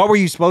Bucks. What were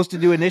you supposed to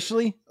do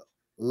initially?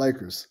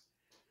 Lakers.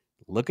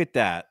 Look at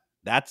that.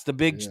 That's the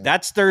big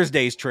that's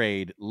Thursday's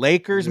trade.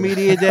 Lakers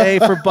Media Day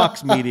for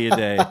Bucks Media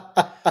Day.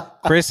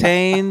 Chris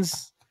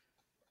Haynes.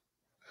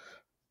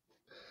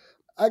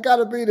 I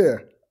gotta be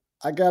there.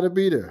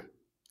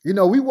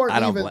 We weren't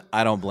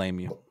I don't blame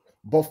you.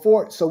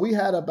 Before, so we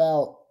had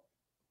about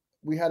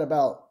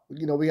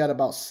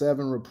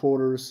 7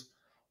 reporters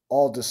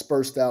all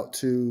dispersed out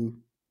to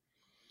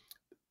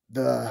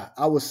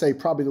I would say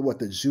probably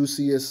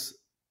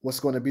what's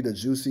going to be the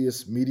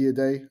juiciest media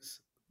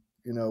days,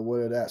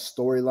 whether that's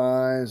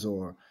storylines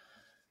or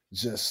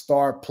just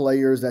star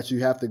players that you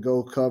have to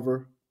go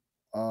cover.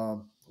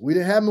 We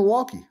didn't have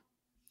Milwaukee.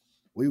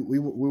 We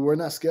were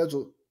not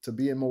scheduled to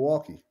be in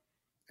Milwaukee.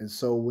 And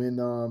so when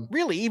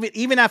really,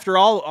 even after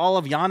all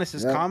of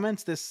Giannis's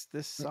comments this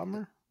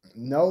summer?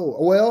 No.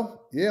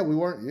 Well, yeah, we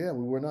weren't. Yeah,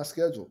 we were not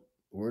scheduled.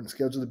 We weren't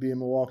scheduled to be in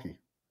Milwaukee.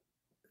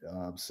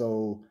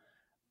 So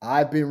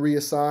I've been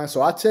reassigned.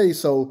 So I tell you,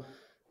 so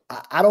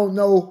I don't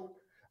know.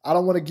 I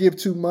don't want to give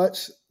too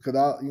much because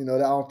I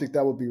don't think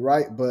that would be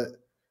right. But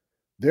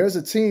there's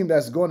a team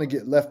that's going to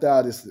get left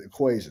out of this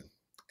equation,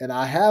 and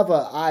I have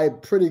a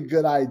pretty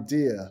good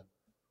idea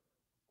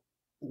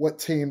what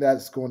team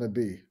that's going to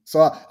be.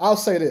 So I'll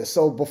say this.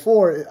 So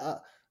before,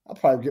 I'll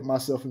probably get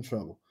myself in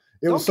trouble.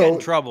 Don't get in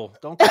trouble.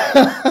 Don't get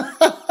in trouble.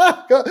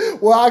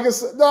 Well, I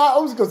guess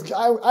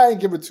no. I ain't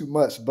giving too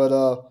much, but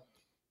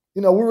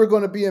we were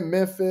going to be in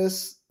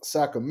Memphis,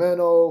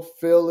 Sacramento,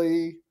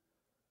 Philly,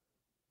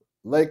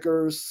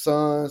 Lakers,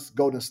 Suns,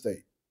 Golden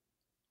State,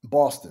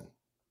 Boston.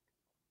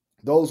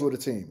 Those were the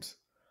teams.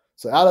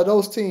 So out of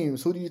those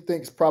teams, who do you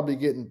think is probably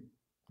getting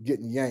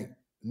yanked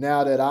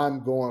now that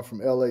I'm going from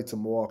LA to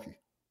Milwaukee?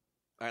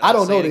 Right, I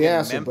don't know the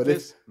answer, but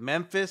if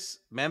Memphis,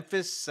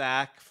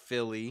 Sac,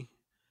 Philly,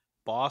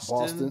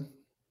 Boston,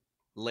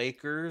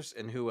 Lakers,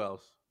 and who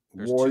else?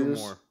 There's Warriors,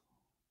 2 more.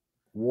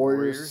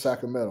 Warriors,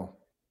 Sacramento.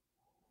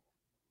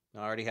 I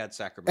already had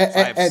Sacramento.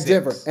 And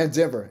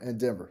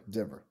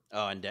Denver.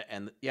 Oh,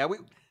 and yeah,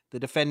 the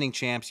defending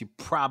champs. You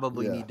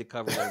probably need to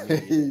cover them.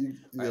 You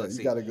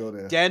got to go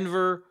there.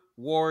 Denver,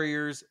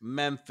 Warriors,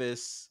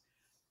 Memphis.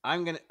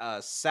 I'm gonna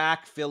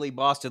Sac, Philly,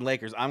 Boston,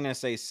 Lakers. I'm gonna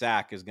say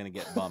Sac is gonna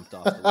get bumped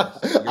off the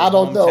list. I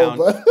don't know,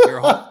 but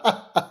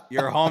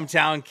your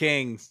hometown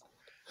Kings.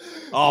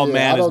 Oh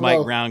man, is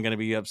Mike Brown gonna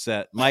be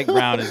upset? Mike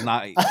Brown is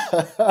not.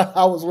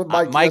 I was with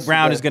Mike. Mike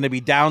Brown is gonna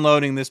be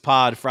downloading this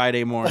pod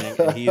Friday morning,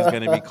 and he is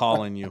gonna be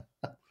calling you.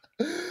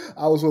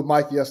 I was with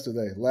Mike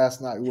yesterday.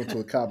 Last night we went to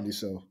a comedy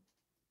show.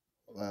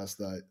 Last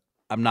night.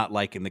 I'm not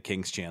liking the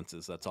Kings'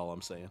 chances. That's all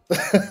I'm saying.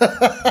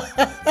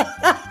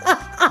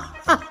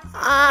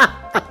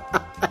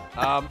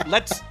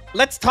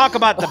 Let's talk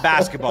about the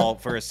basketball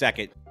for a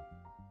second.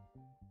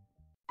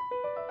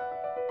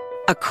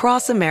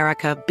 Across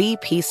America,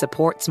 BP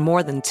supports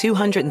more than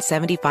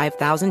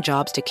 275,000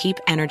 jobs to keep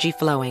energy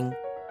flowing.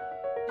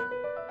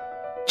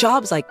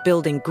 Jobs like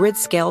building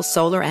grid-scale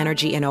solar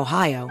energy in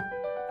Ohio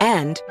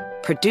and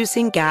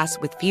producing gas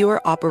with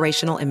fewer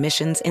operational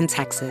emissions in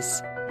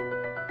Texas.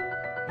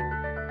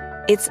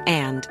 It's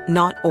and,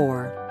 not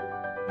or.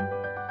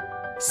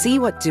 See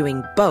what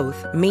doing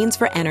both means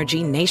for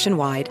energy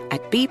nationwide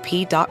at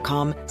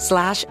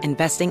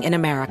bp.com/investing in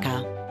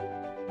America.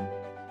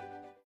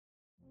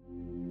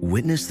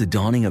 Witness the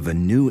dawning of a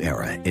new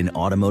era in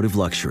automotive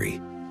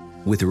luxury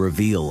with a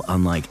reveal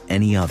unlike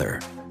any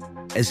other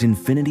as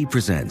Infiniti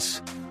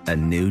presents a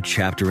new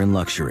chapter in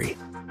luxury,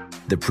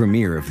 the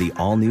premiere of the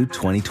all-new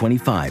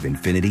 2025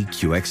 Infiniti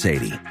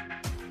QX80.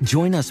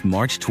 Join us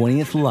March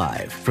 20th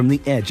live from the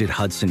Edge at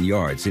Hudson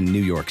Yards in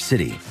New York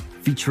City,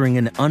 featuring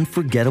an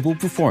unforgettable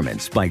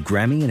performance by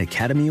Grammy and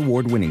Academy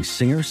Award-winning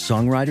singer,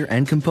 songwriter,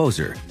 and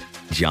composer,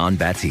 Jon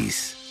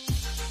Batiste.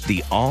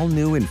 The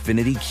all-new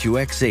Infiniti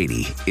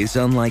QX80 is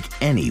unlike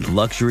any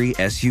luxury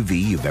SUV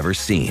you've ever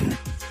seen.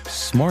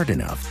 Smart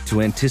enough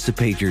to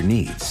anticipate your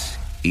needs,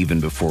 even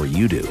before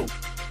you do.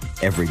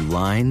 Every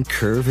line,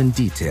 curve, and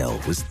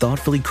detail was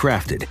thoughtfully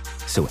crafted,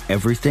 so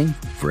everything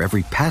for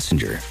every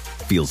passenger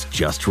feels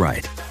just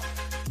right.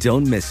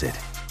 Don't miss it.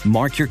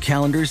 Mark your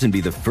calendars and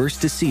be the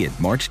first to see it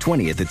March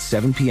 20th at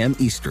 7 p.m.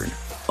 Eastern,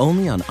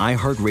 only on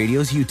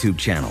iHeartRadio's YouTube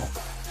channel.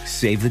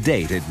 Save the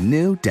date at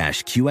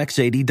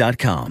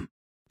new-QX80.com.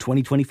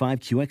 2025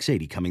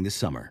 QX80 coming this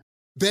summer.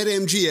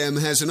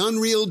 BetMGM has an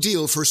unreal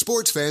deal for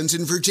sports fans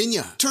in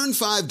Virginia. Turn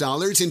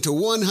 $5 into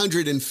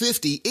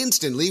 $150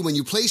 instantly when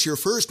you place your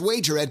first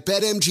wager at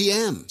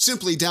BetMGM.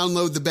 Simply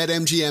download the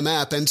BetMGM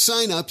app and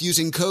sign up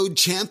using code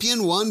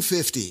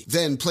CHAMPION150.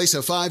 Then place a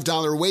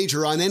 $5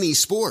 wager on any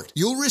sport.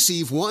 You'll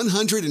receive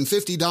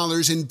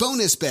 $150 in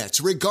bonus bets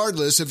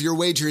regardless of your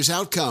wager's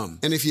outcome.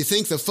 And if you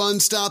think the fun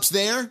stops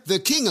there, the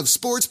King of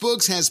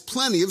Sportsbooks has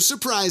plenty of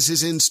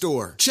surprises in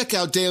store. Check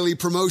out daily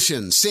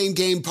promotions,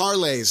 same-game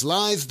parlays,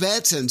 live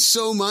bets, and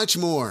so much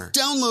more.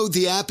 Download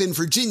the app in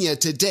Virginia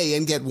today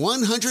and get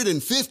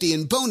 $150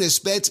 in bonus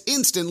bets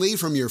instantly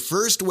from your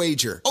first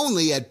wager.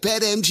 Only at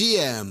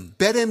BetMGM.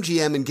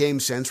 BetMGM and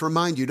GameSense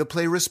remind you to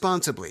play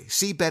responsibly.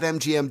 See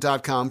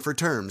BetMGM.com for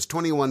terms.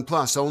 21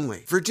 plus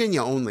only.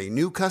 Virginia only.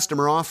 New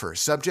customer offer.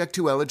 Subject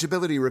to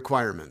eligibility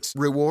requirements.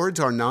 Rewards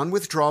are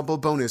non-withdrawable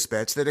bonus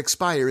bets that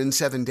expire in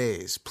 7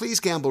 days.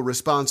 Please gamble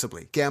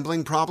responsibly.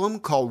 Gambling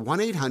problem? Call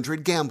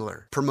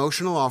 1-800-GAMBLER.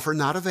 Promotional offer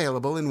not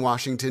available in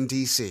Washington,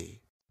 D.C.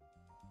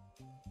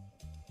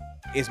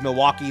 Is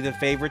Milwaukee the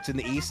favorites in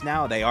the East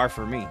now? They are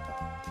for me.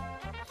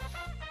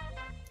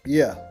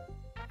 Yeah.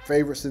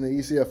 Favorites in the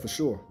East, yeah, for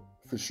sure.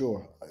 For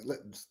sure.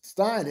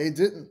 Stein, they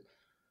didn't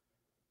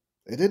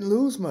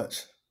lose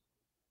much.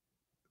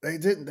 They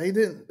didn't,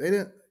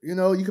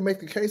 you can make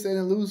the case they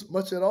didn't lose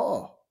much at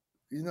all.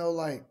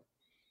 Like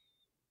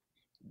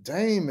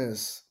Dame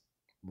is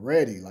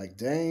ready. Like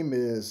Dame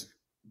is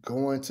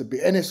going to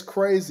be, and it's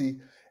crazy.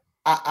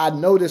 I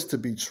know this to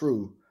be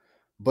true,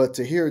 but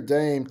to hear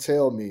Dame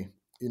tell me,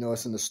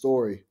 it's in the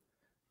story,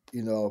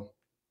 to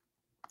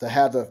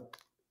have the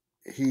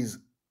he's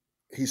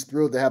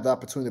thrilled to have the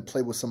opportunity to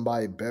play with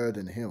somebody better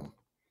than him.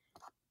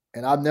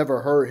 And I've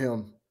never heard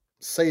him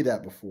say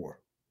that before.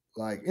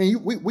 Like,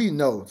 and we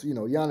know,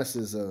 Giannis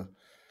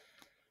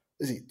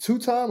is he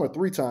 2-time or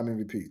 3-time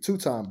MVP?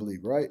 2-time, I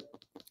believe, right?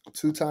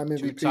 2-time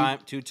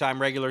MVP.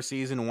 Two-time regular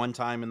season, 1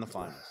 time in the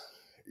finals.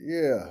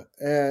 Yeah.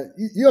 And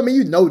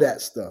you know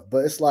that stuff,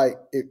 but it's like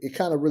it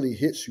kind of really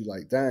hits you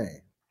like,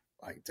 dang,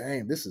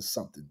 this is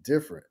something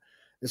different.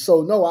 And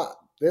so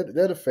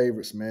they're the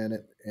favorites, man.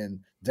 And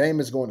Dame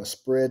is going to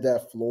spread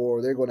that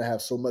floor. They're going to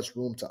have so much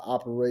room to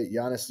operate.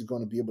 Giannis is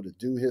going to be able to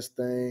do his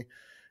thing.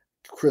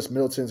 Chris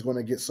Middleton is going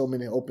to get so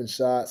many open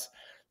shots.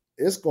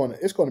 It's going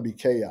to be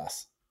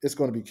chaos. It's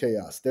going to be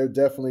chaos. They're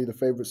definitely the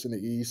favorites in the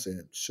East,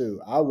 and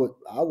shoot, I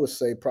would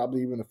say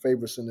probably even the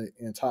favorites in the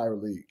entire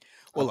league.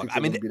 Well, look, I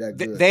mean,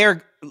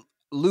 they're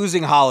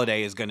losing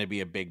Holiday is going to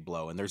be a big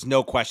blow, and there's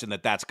no question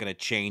that that's going to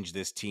change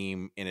this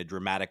team in a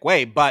dramatic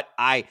way. But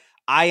I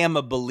am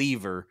a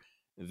believer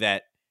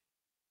that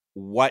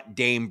what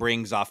Dame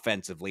brings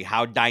offensively,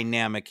 how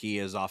dynamic he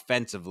is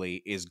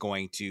offensively, is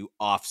going to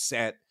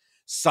offset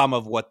some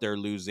of what they're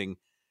losing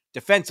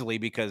defensively,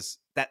 because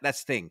that's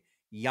the thing.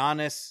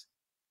 Giannis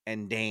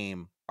and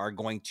Dame are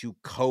going to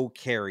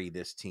co-carry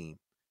this team,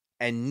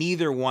 and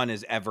neither one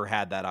has ever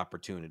had that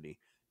opportunity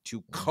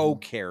to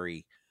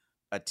co-carry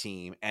a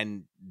team,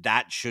 and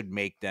that should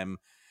make them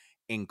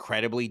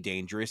incredibly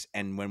dangerous.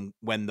 And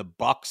when the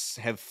Bucks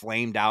have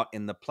flamed out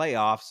in the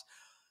playoffs,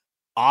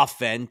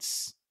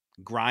 offense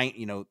in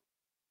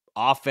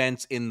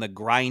the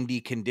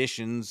grindy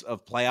conditions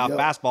of playoff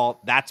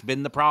basketball, that's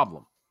been the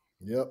problem.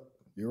 Yep,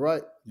 you're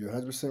right. You're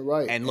 100%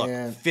 right. And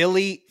look,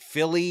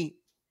 Philly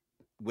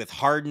with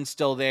Harden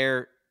still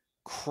there,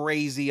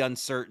 crazy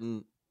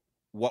uncertain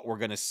what we're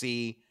going to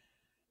see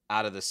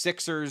out of the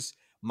Sixers.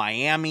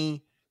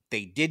 Miami,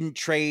 they didn't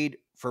trade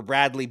for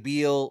Bradley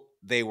Beal.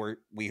 We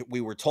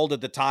were told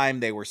at the time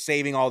they were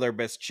saving all their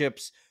best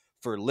chips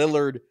for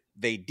Lillard.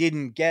 They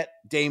didn't get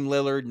Dame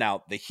Lillard.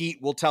 Now, the Heat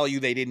will tell you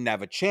they didn't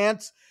have a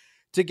chance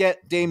to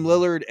get Dame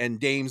Lillard, and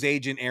Dame's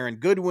agent, Aaron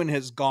Goodwin,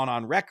 has gone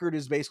on record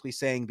as basically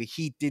saying the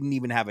Heat didn't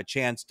even have a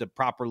chance to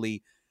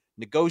properly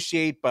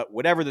negotiate. But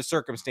whatever the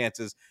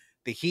circumstances,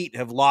 the Heat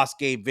have lost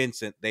Gabe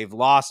Vincent. They've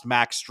lost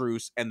Max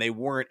Strus, and they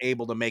weren't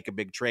able to make a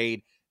big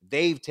trade.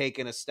 They've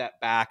taken a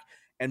step back.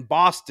 And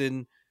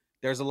Boston,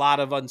 there's a lot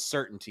of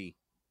uncertainty.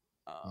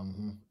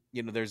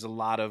 There's a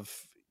lot of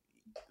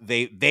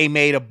they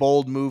made a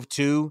bold move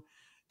too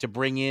to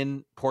bring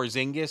in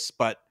Porzingis,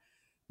 but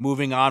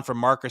moving on from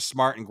Marcus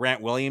Smart and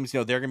Grant Williams,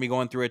 they're going to be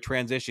going through a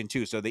transition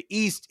too. So the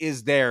East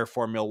is there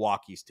for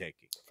Milwaukee's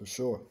taking. For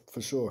sure.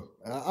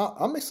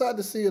 I'm excited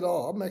to see it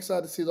all. I'm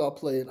excited to see it all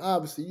play. And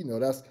obviously,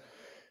 that's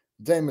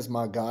Dame is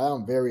my guy.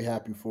 I'm very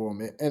happy for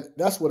him. And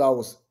that's what I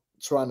was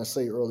trying to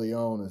say early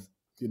on. Is,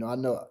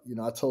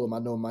 I told him I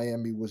know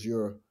Miami was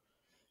your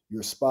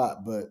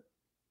spot, but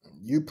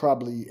you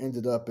probably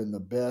ended up in the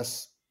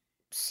best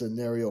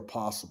scenario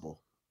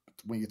possible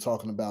when you're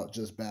talking about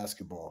just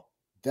basketball.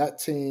 That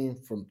team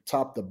from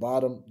top to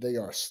bottom, they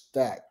are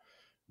stacked.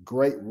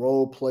 Great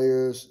role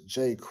players,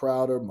 Jay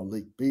Crowder,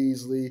 Malik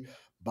Beasley,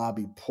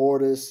 Bobby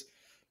Portis.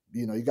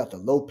 You got the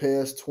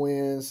Lopez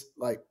twins,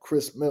 like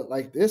Chris Middleton.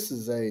 Like, this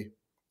is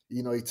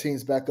he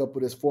teams back up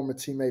with his former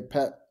teammate,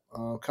 Pat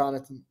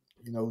Connaughton,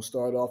 who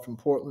started off in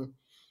Portland.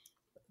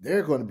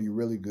 They're going to be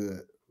really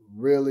good.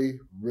 Really,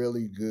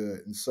 really good.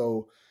 And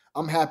so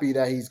I'm happy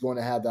that he's going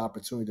to have the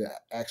opportunity to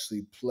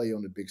actually play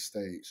on the big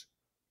stage.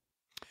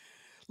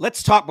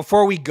 Let's talk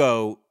before we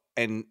go.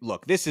 And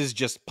look, this is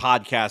just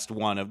podcast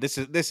one of this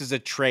is a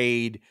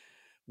trade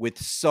with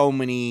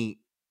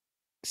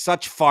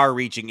such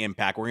far-reaching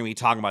impact. We're going to be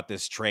talking about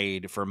this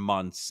trade for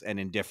months and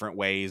in different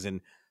ways.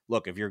 And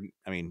look, if you're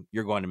going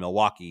to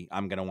Milwaukee,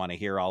 I'm going to want to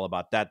hear all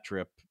about that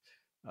trip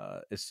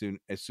as soon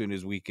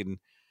as we can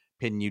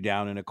pin you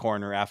down in a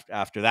corner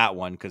after that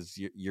one, because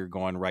you're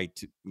going right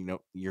to,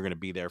 you're going to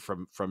be there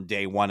from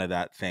day one of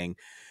that thing.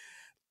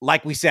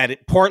 Like we said,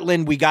 at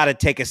Portland, we got to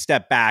take a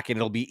step back, and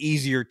it'll be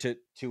easier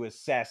to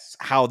assess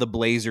how the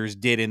Blazers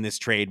did in this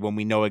trade when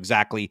we know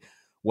exactly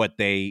what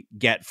they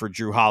get for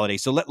Jrue Holiday.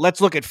 So let's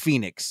look at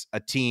Phoenix, a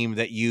team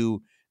that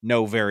you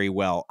know very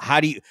well. How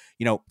do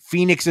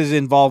Phoenix's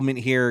involvement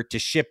here to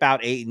ship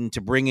out Ayton,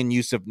 to bring in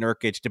Yusuf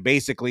Nurkic, to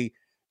basically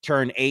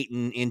turn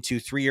Ayton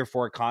into 3 or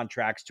 4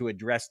 contracts to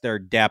address their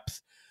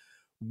depth.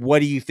 What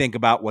do you think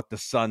about what the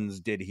Suns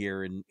did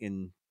here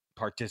in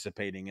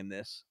participating in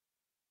this?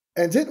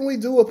 And didn't we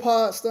do a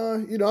pod,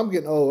 Stan? I'm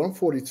getting old. I'm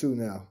 42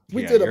 now.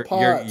 We did a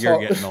pod. You're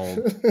getting old.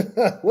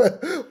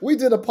 We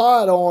did a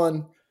pod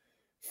on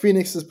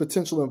Phoenix's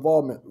potential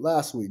involvement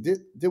last week.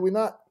 Did we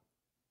not?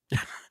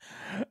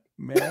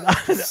 Man,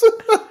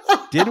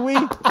 did we?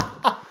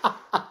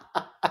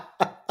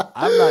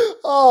 I'm not.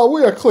 Oh,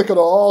 we are clicking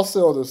on all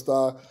cylinders,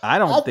 Stan.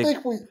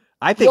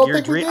 I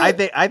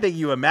think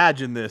you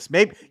imagine this.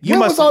 Maybe you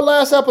When was our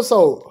last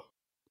episode?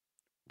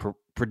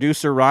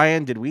 Producer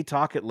Ryan, did we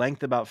talk at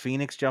length about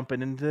Phoenix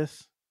jumping into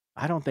this?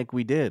 I don't think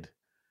we did.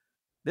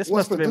 This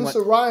was must have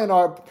been Ryan,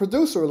 our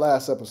producer,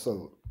 last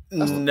episode.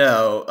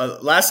 No.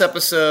 Last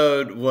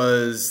episode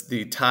was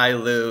the Ty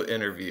Lue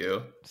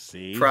interview.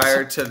 See?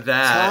 Prior to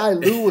that, Ty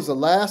Lue was the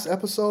last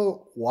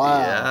episode?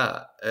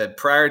 Wow. Yeah.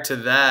 Prior to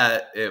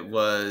that, it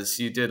was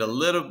you did a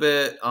little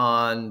bit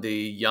on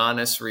the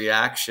Giannis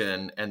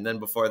reaction, and then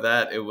before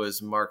that, it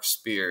was Mark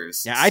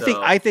Spears. Yeah,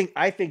 I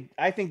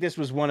think this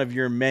was one of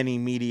your many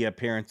media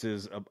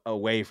appearances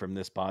away from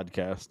this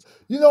podcast.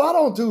 You know, I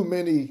don't do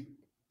many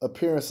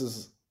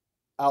appearances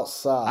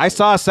outside. I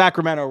saw a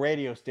Sacramento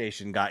radio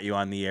station got you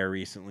on the air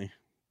recently.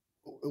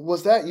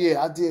 Was that?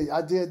 Yeah, I did.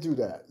 I did do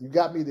that. You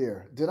got me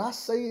there. Did I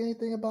say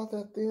anything about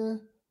that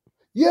then?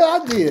 Yeah,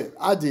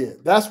 I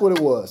did. That's what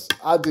it was.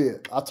 I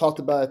did. I talked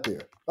about it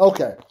there.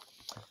 Okay.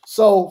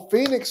 So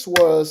Phoenix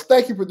was,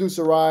 thank you,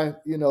 producer Ryan.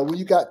 You know, when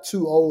you got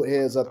two old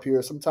heads up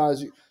here,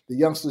 sometimes the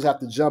youngsters have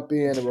to jump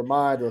in and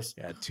remind us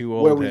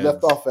where we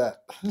left off at.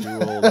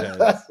 Two old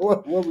heads.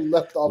 where we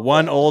left off.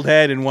 One old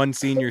head and one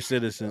senior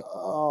citizen.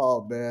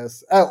 Oh, man.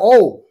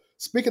 Oh,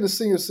 speaking of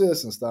senior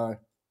citizens, Stein,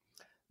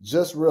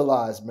 just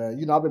realized, man,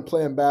 you know, I've been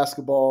playing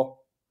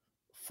basketball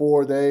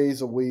 4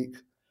 days a week.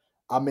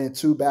 I'm in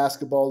 2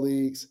 basketball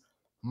leagues.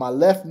 My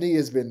left knee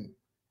has been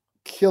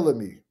killing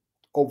me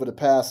over the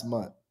past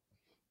month.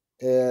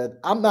 And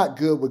I'm not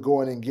good with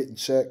going and getting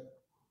checked.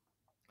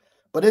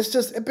 But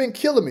it's been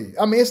killing me.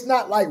 I mean, it's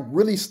not like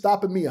really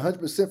stopping me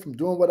 100% from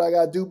doing what I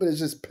got to do, but it's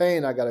just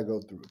pain I got to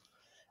go through.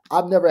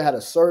 I've never had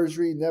a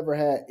surgery, never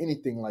had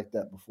anything like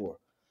that before.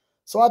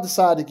 So I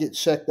decided to get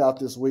checked out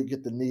this week,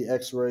 get the knee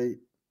x-rayed.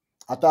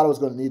 I thought I was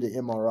going to need an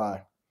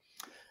MRI.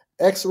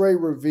 X-ray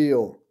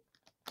revealed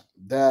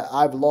that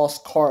I've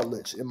lost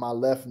cartilage in my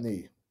left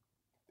knee.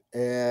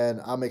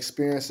 And I'm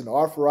experiencing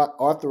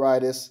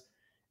arthritis.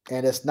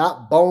 And it's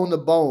not bone to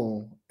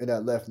bone in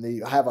that left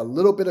knee. I have a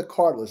little bit of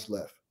cartilage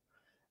left.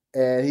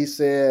 And he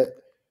said,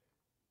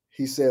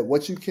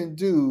 what you can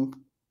do,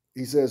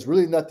 he says,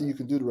 really nothing you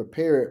can do to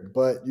repair it,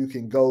 but you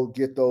can go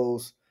get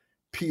those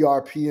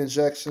PRP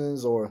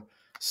injections or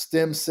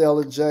stem cell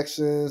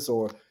injections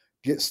or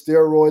get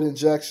steroid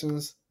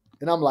injections.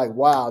 And I'm like,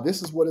 wow,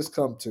 this is what it's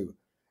come to.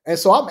 And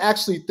so I'm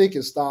actually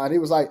thinking, Stein, he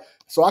was like,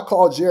 so I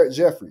called Jared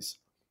Jeffries,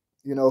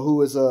 you know,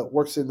 who is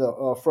works in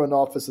the front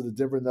office of the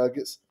Denver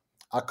Nuggets.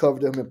 I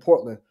covered him in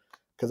Portland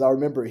because I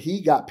remember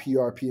he got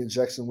PRP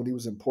injection when he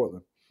was in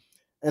Portland.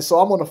 And so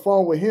I'm on the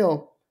phone with him,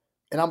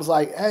 and I was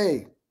like,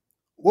 hey,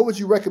 what would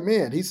you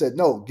recommend? He said,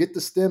 no, get the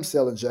stem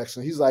cell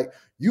injection. He's like,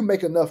 you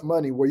make enough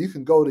money where you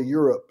can go to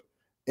Europe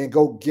and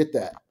go get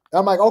that. And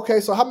I'm like, okay,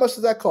 so how much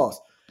does that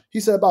cost? He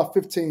said about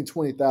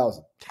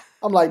 $15,000-$20,000.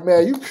 I'm like,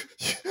 man,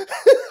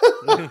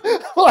 I'm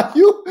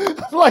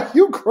like,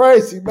 you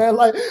crazy, man.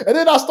 Like, and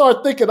then I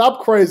start thinking I'm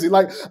crazy.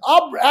 Like,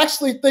 I'm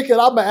actually thinking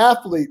I'm an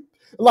athlete.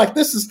 Like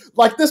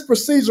this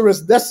procedure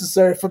is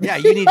necessary for me. Yeah,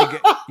 you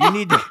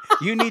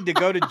need to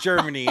go to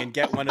Germany and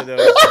get one of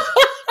those.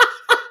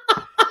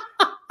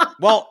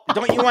 Well,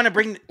 don't you want to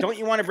bring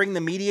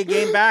the media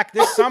game back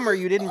this summer?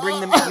 You didn't bring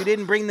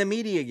the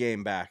media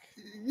game back.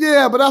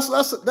 Yeah, but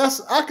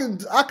that's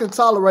I can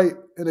tolerate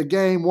in a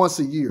game once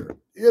a year.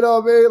 You know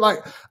what I mean? Like,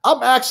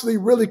 I'm actually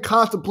really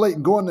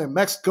contemplating going to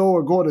Mexico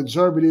or going to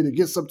Germany to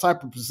get some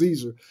type of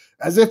procedure,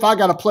 as if I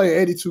got to play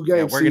 82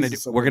 games.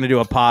 Yeah, we're gonna do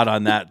a pod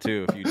on that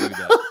too if you do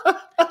that.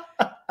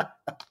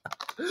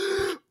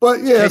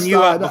 But yeah, can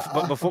you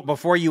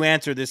before you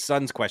answer this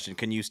Suns question,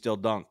 can you still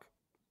dunk?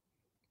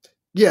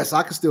 Yes,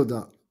 I can still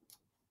dunk.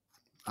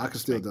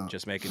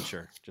 Just making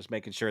sure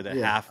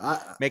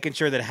that making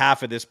sure that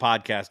half of this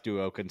podcast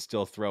duo can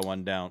still throw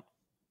one down.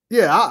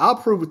 Yeah, I'll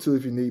prove it to you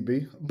if you need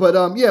be.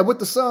 But yeah, with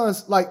the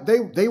Suns, like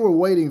they were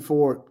waiting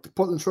for the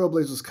Portland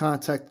Trailblazers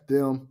contacted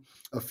them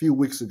a few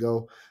weeks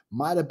ago.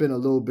 Might have been a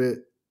little bit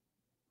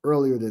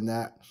earlier than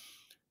that.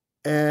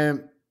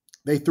 And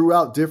they threw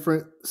out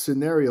different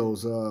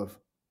scenarios of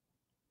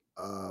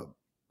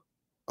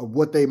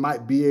what they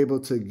might be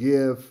able to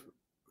give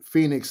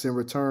Phoenix in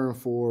return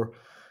for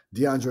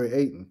DeAndre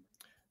Ayton.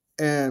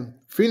 And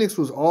Phoenix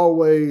was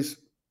always,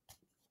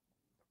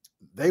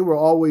 I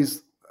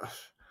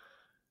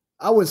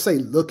wouldn't say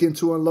looking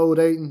to unload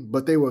Ayton,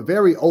 but they were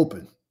very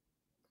open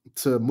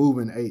to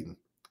moving Ayton.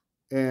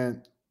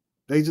 And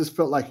they just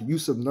felt like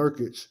Yusuf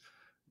Nurkic,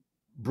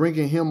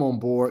 bringing him on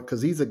board,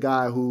 because he's a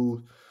guy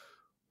who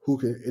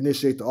can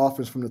initiate the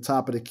offense from the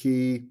top of the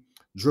key,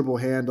 dribble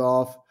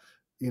handoff,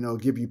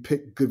 give you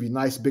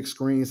nice big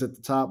screens at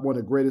the top. One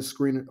of the greatest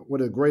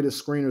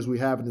screeners we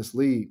have in this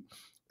league.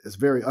 It's a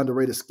very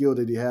underrated skill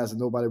that he has, and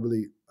nobody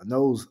really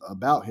knows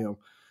about him.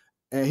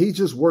 And he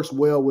just works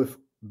well with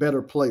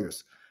better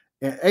players.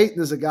 And Ayton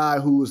is a guy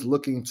who is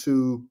looking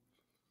to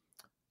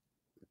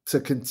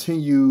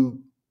continue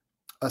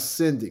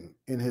ascending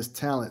in his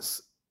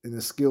talents, in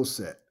his skill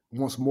set,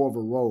 wants more of a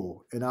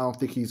role. And I don't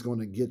think he's going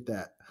to get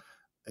that.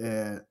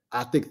 And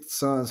I think the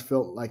Suns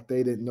felt like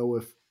they didn't know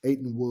if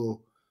Ayton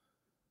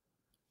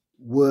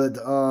would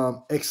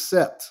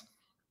accept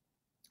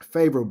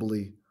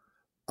favorably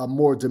a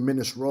more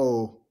diminished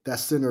role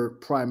that's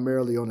centered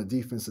primarily on the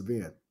defensive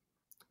end.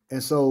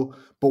 And so,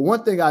 but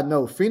one thing I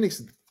know,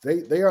 Phoenix,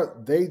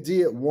 they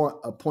did want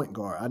a point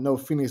guard. I know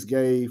Phoenix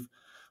gave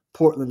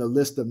Portland a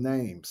list of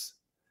names,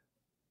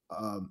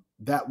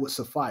 that would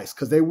suffice,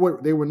 because they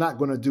were not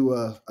going to do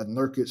a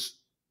Nurkic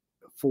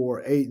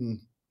for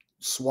Ayton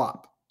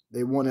swap.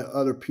 They wanted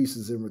other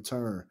pieces in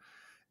return.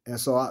 And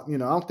so, I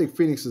don't think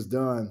Phoenix is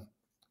done,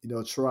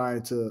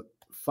 trying to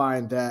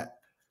find that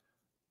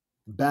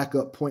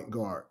backup point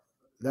guard.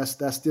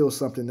 That's still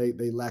something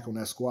they lack on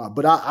that squad.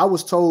 But I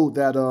was told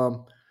that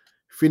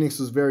Phoenix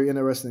was very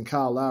interested in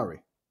Kyle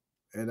Lowry.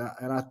 And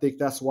I think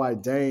that's why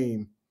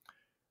Dame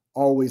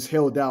always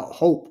held out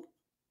hope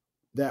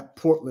that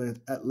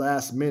Portland at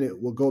last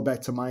minute will go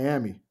back to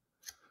Miami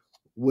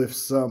with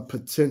some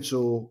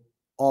potential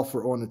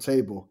offer on the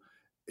table.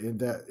 And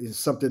that is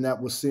something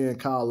that was seeing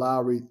Kyle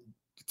Lowry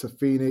to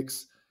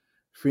Phoenix.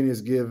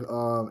 Phoenix give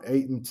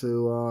Ayton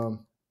to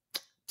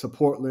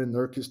Portland,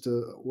 Nurkic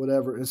to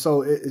whatever. And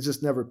so it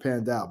just never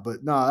panned out.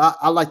 But no,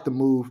 I like the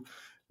move.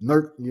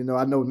 Nurk,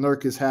 I know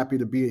Nurk is happy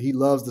to be. He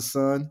loves the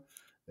Sun.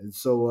 And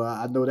so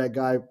I know that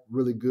guy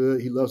really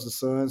good. He loves the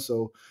Sun.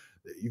 So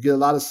you get a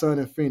lot of sun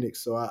in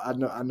Phoenix. So I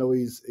know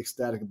he's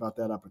ecstatic about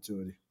that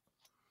opportunity.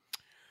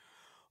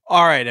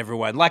 All right,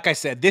 everyone. Like I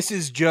said, this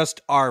is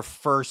just our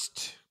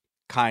first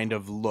kind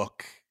of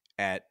look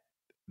at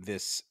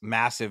this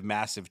massive,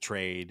 massive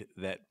trade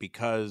that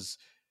because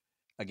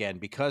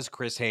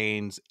Chris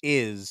Haynes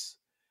is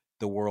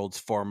the world's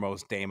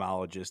foremost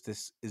Dameologist,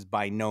 this is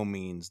by no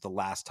means the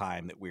last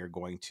time that we are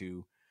going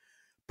to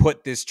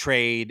put this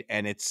trade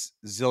and its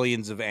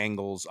zillions of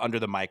angles under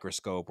the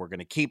microscope. We're going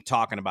to keep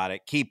talking about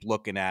it, keep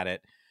looking at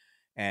it.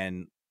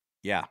 And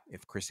yeah,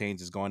 if Chris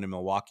Haynes is going to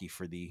Milwaukee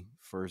for the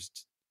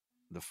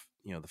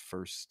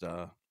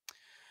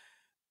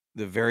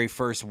very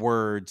first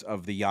words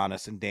of the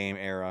Giannis and Dame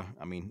era,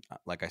 I mean,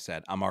 like I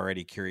said, I'm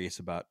already curious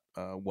about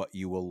what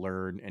you will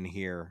learn and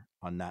hear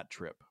on that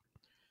trip.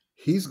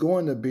 He's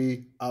going to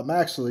be, I'm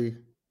actually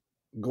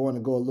going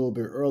to go a little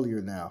bit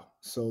earlier now.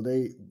 So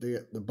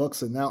the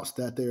Bucks announced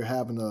that they're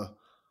having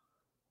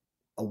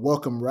a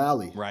welcome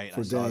rally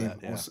for Dame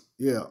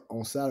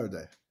on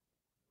Saturday.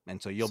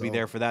 And so you'll be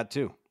there for that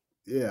too.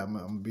 Yeah, I'm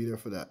gonna be there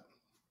for that.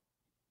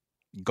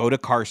 Go to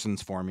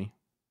Carson's for me.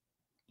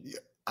 Yeah,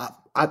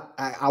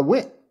 I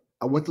went.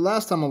 I went the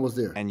last time I was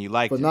there. And you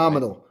liked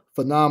phenomenal, it, right?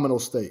 Phenomenal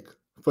steak.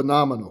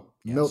 Phenomenal.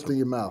 Melt in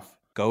your mouth.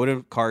 Go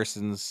to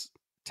Carson's,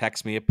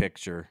 text me a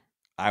picture.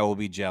 I will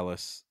be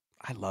jealous.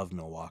 I love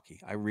Milwaukee.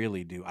 I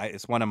really do.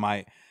 It's one of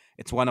my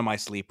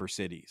sleeper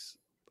cities.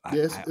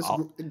 Yes, it's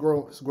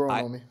growing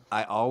on me.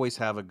 I always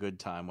have a good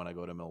time when I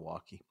go to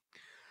Milwaukee.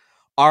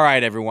 All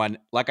right, everyone.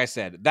 Like I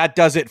said, that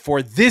does it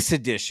for this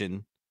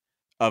edition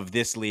of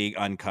This League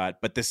Uncut.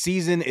 But the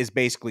season is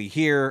basically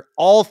here.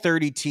 All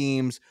 30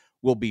 teams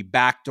will be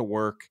back to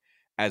work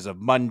as of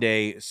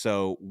Monday.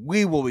 So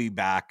we will be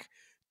back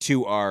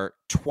to our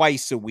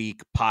twice a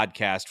week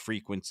podcast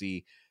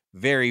frequency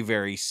very,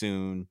 very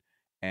soon.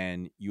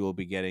 And you will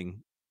be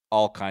getting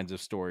all kinds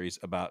of stories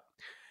about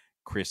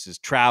Chris's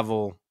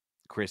travel,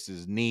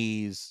 Chris's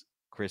knees,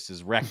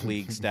 Chris's rec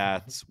league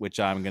stats, which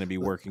I'm going to be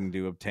working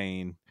to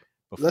obtain.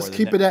 Let's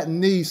keep it at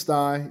knee,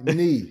 Stein.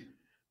 Knee.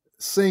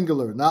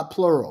 Singular, not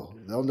plural.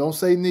 Don't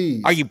say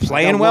knees. Are you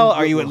playing well?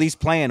 Are you at least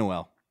playing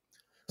well?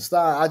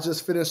 Stein, I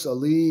just finished a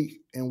league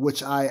in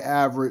which I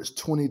averaged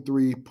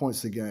 23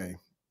 points a game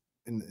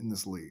in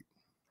this league.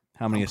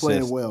 How many assists?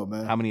 Playing well,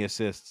 man. How many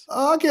assists?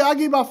 I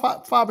give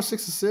about five or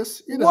six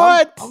assists.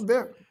 What? I'm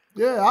there.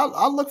 Yeah,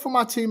 I look for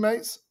my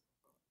teammates.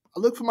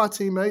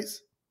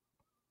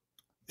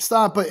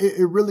 Stein, but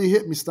it really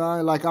hit me,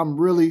 Stein. Like I'm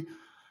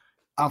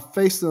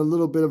facing a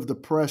little bit of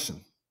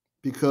depression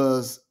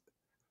because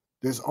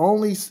there's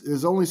only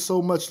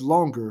so much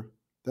longer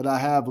that I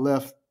have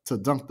left to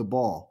dunk the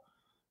ball.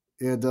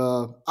 And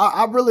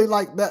I really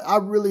like that. I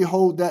really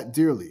hold that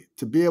dearly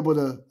to be able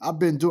to. I've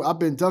been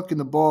dunking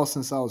the ball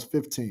since I was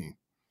 15,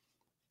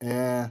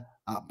 and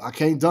I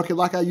can't dunk it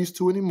like I used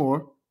to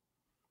anymore.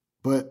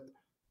 But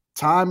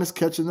time is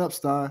catching up,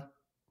 Stein.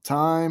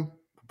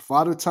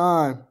 Father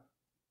Time,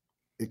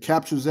 it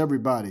captures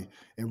everybody,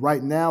 and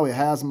right now it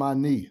has my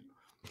knee.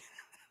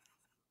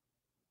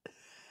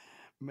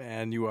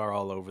 Man, you are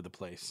all over the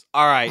place.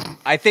 All right,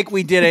 I think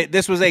we did it.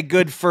 This was a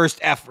good first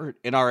effort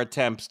in our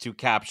attempts to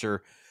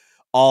capture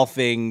all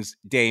things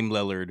Dame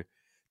Lillard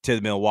to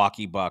the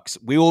Milwaukee Bucks.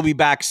 We will be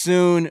back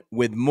soon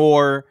with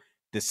more.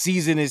 The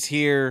season is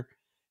here.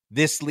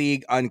 This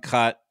League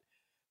Uncut,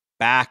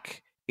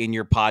 back in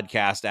your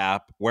podcast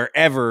app,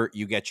 wherever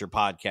you get your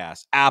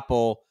podcast.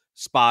 Apple,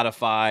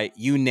 Spotify,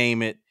 you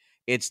name it,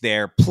 it's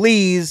there.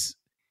 Please,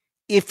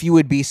 if you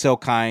would be so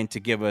kind to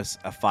give us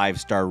a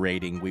 5-star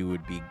rating, we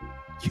would be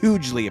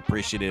hugely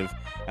appreciative.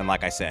 And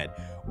like I said,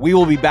 we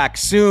will be back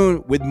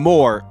soon with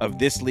more of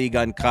This League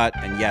Uncut.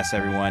 And yes,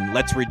 everyone,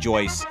 let's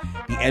rejoice.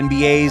 The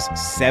NBA's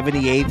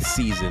 78th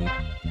season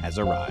has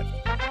arrived.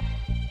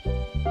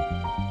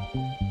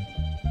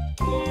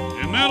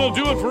 And that'll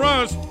do it for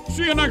us.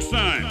 See you next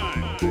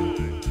time.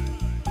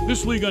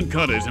 This League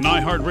Uncut is an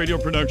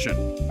iHeartRadio production.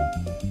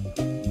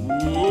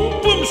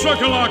 Boom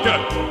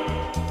shakalaka!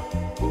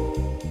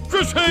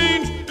 Chris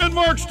Haynes and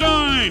Mark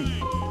Stein.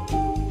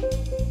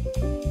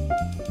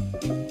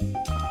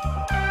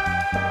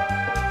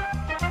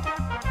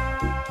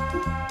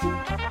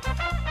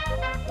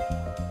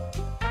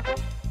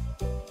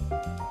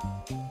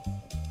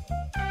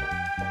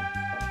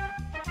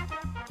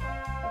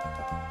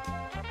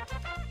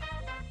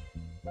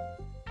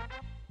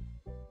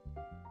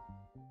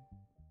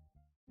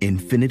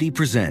 Infiniti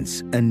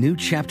presents a new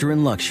chapter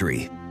in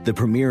luxury, the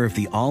premiere of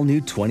the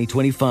all-new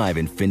 2025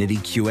 Infiniti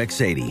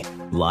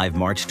QX80, live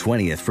March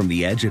 20th from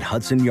the Edge at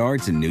Hudson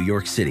Yards in New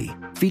York City,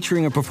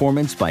 featuring a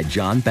performance by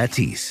John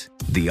Batiste.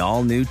 The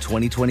all-new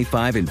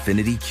 2025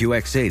 Infiniti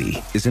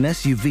QX80 is an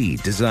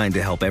SUV designed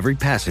to help every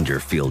passenger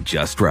feel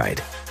just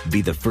right.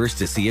 Be the first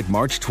to see it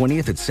March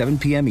 20th at 7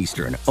 p.m.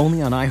 Eastern,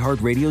 only on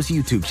iHeartRadio's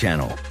YouTube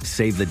channel.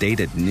 Save the date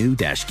at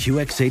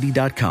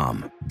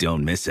new-QX80.com.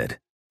 Don't miss it.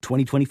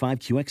 2025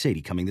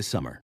 QX80 coming this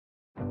summer.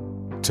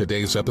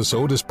 Today's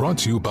episode is brought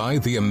to you by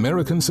the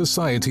American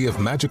Society of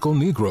Magical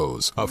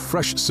Negroes, a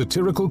fresh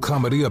satirical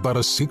comedy about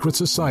a secret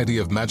society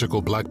of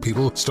magical black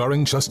people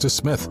starring Justice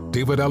Smith,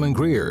 David Allen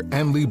Greer,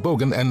 Ann Lee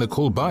Bogan, and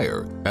Nicole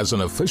Byer. As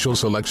an official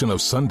selection of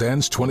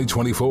Sundance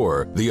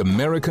 2024, the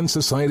American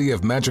Society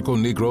of Magical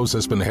Negroes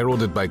has been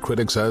heralded by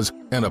critics as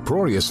an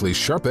uproariously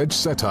sharp-edged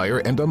satire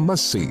and a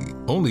must-see.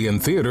 Only in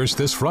theaters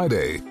this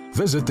Friday.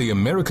 Visit the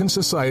American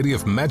Society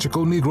of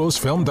Magical Negroes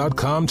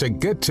film.com to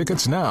get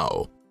tickets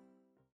now.